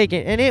about to take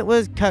it, and it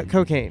was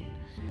cocaine.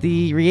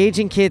 The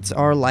reagent kits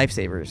are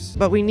lifesavers,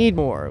 but we need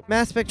more.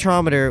 Mass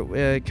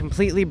spectrometer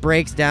completely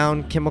breaks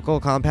down chemical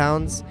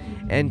compounds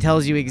and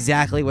tells you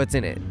exactly what's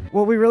in it.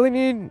 What we really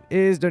need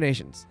is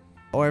donations.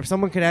 Or if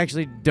someone could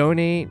actually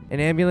donate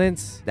an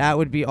ambulance, that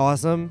would be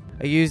awesome.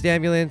 A used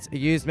ambulance, a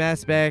used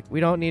mass spec.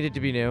 We don't need it to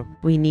be new.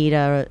 We need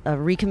a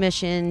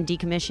recommissioned,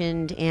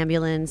 decommissioned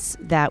ambulance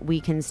that we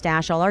can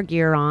stash all our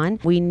gear on.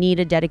 We need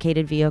a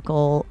dedicated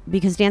vehicle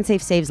because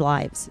DanceSafe saves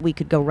lives. We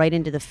could go right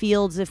into the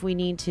fields if we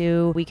need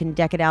to. We can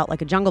deck it out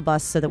like a jungle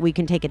bus so that we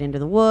can take it into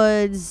the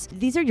woods.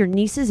 These are your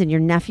nieces and your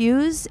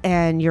nephews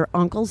and your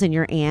uncles and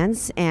your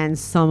aunts and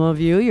some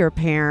of you, your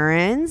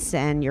parents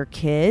and your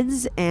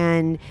kids,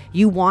 and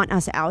you want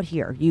us out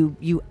here.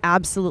 You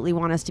absolutely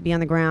want us to be on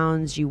the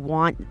grounds. You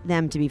want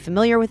them to be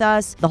familiar with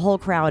us. The whole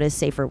crowd is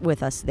safer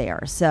with us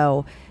there.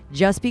 So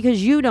just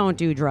because you don't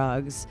do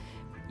drugs,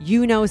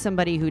 you know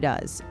somebody who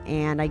does.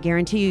 And I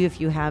guarantee you, if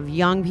you have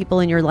young people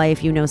in your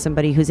life, you know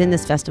somebody who's in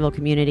this festival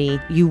community,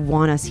 you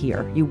want us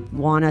here. You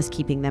want us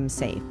keeping them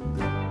safe.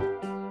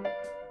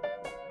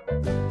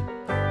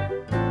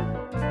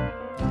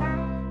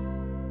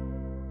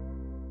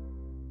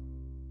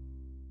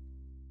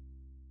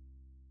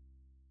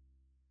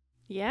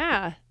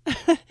 Yeah.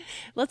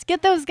 Let's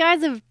get those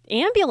guys an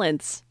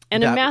ambulance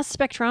and a mass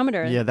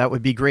spectrometer. Yeah, that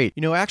would be great.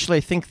 You know, actually,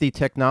 I think the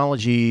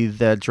technology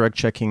that drug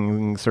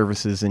checking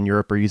services in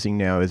Europe are using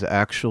now is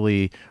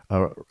actually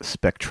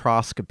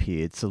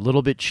spectroscopy. It's a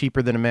little bit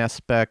cheaper than a mass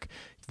spec.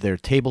 They're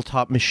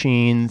tabletop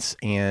machines,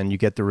 and you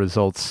get the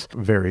results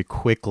very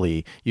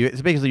quickly.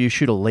 It's basically you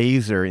shoot a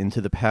laser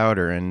into the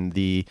powder, and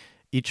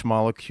each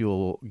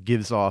molecule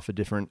gives off a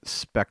different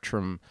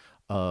spectrum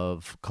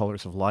of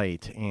colors of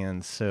light,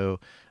 and so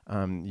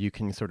you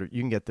can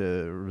get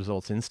the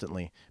results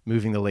instantly.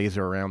 Moving the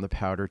laser around the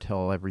powder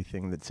tell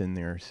everything that's in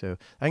there. So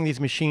I think these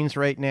machines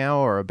right now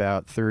are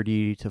about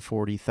 $30,000 to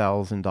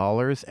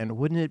 $40,000, and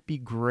wouldn't it be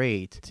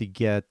great to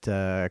get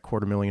a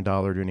 $250,000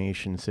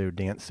 donation so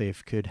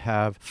DanceSafe could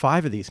have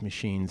 5 of these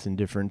machines in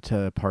different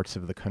parts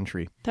of the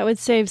country? That would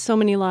save so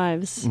many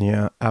lives.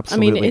 Yeah,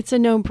 absolutely. I mean, it's a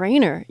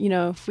no-brainer. You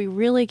know, if we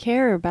really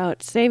care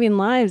about saving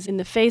lives in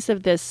the face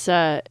of this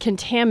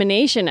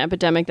contamination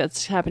epidemic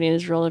that's happening in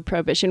Israel and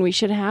prohibition, we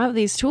should have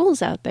these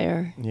tools out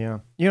there. Yeah.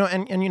 You know,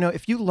 and you know,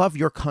 if you love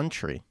your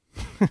country,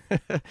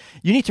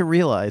 you need to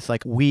realize,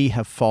 like, we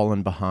have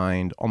fallen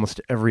behind almost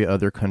every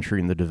other country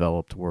in the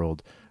developed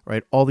world,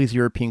 right? All these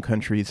European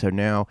countries are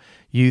now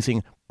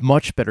using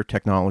much better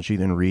technology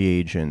than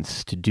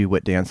reagents to do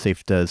what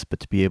DanceSafe does, but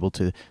to be able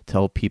to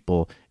tell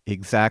people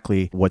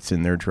exactly what's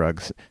in their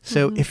drugs.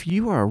 So if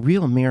you are a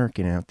real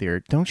American out there,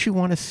 don't you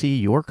want to see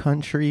your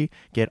country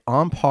get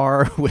on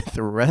par with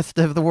the rest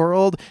of the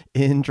world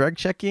in drug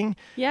checking?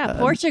 Yeah,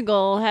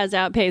 Portugal has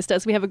outpaced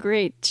us. We have a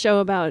great show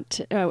about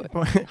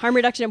harm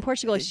reduction in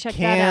Portugal. You should check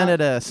Canada,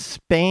 that out.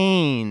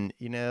 Spain.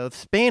 You know,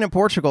 Spain and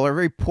Portugal are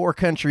very poor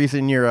countries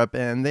in Europe,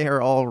 and they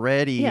are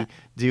already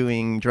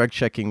doing drug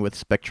checking with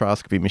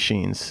spectroscopy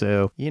machines.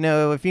 So, you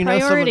know, if you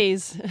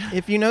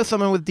know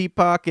someone with deep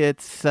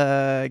pockets,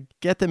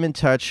 get them in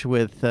touch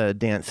with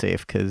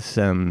DanceSafe, because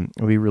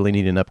we really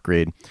need an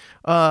upgrade.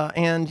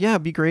 And yeah,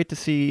 it'd be great to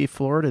see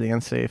Florida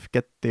DanceSafe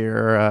get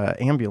their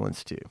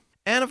ambulance too.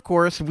 And of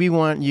course, we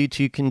want you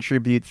to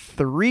contribute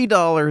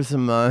 $3 a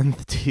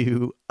month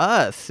to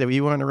us. So we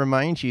want to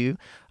remind you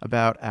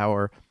about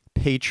our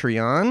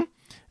Patreon.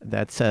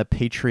 That's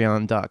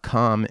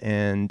patreon.com.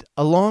 And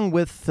along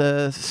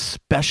with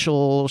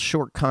special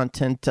short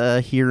content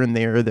here and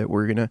there that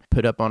we're going to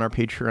put up on our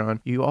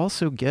Patreon, you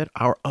also get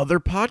our other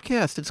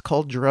podcast. It's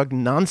called Drug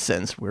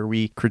Nonsense, where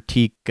we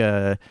critique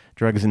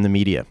drugs in the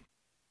media.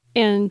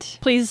 And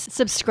please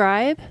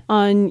subscribe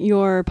on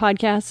your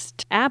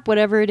podcast app,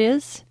 whatever it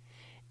is.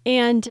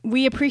 And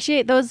we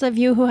appreciate those of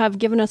you who have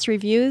given us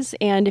reviews.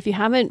 And if you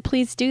haven't,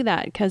 please do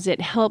that because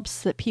it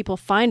helps that people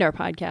find our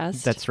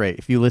podcast. That's right.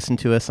 If you listen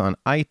to us on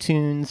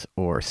iTunes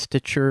or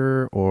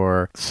Stitcher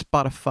or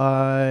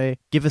Spotify,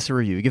 give us a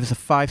review. Give us a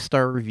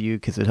 5-star review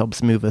because it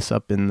helps move us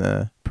up in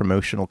the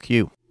promotional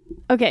queue.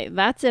 Okay,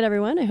 that's it,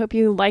 everyone. I hope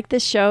you like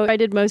this show. I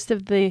did most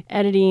of the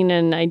editing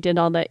and I did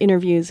all the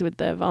interviews with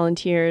the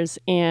volunteers.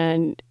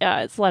 And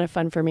it's a lot of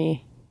fun for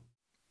me.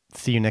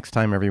 See you next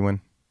time,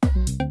 everyone.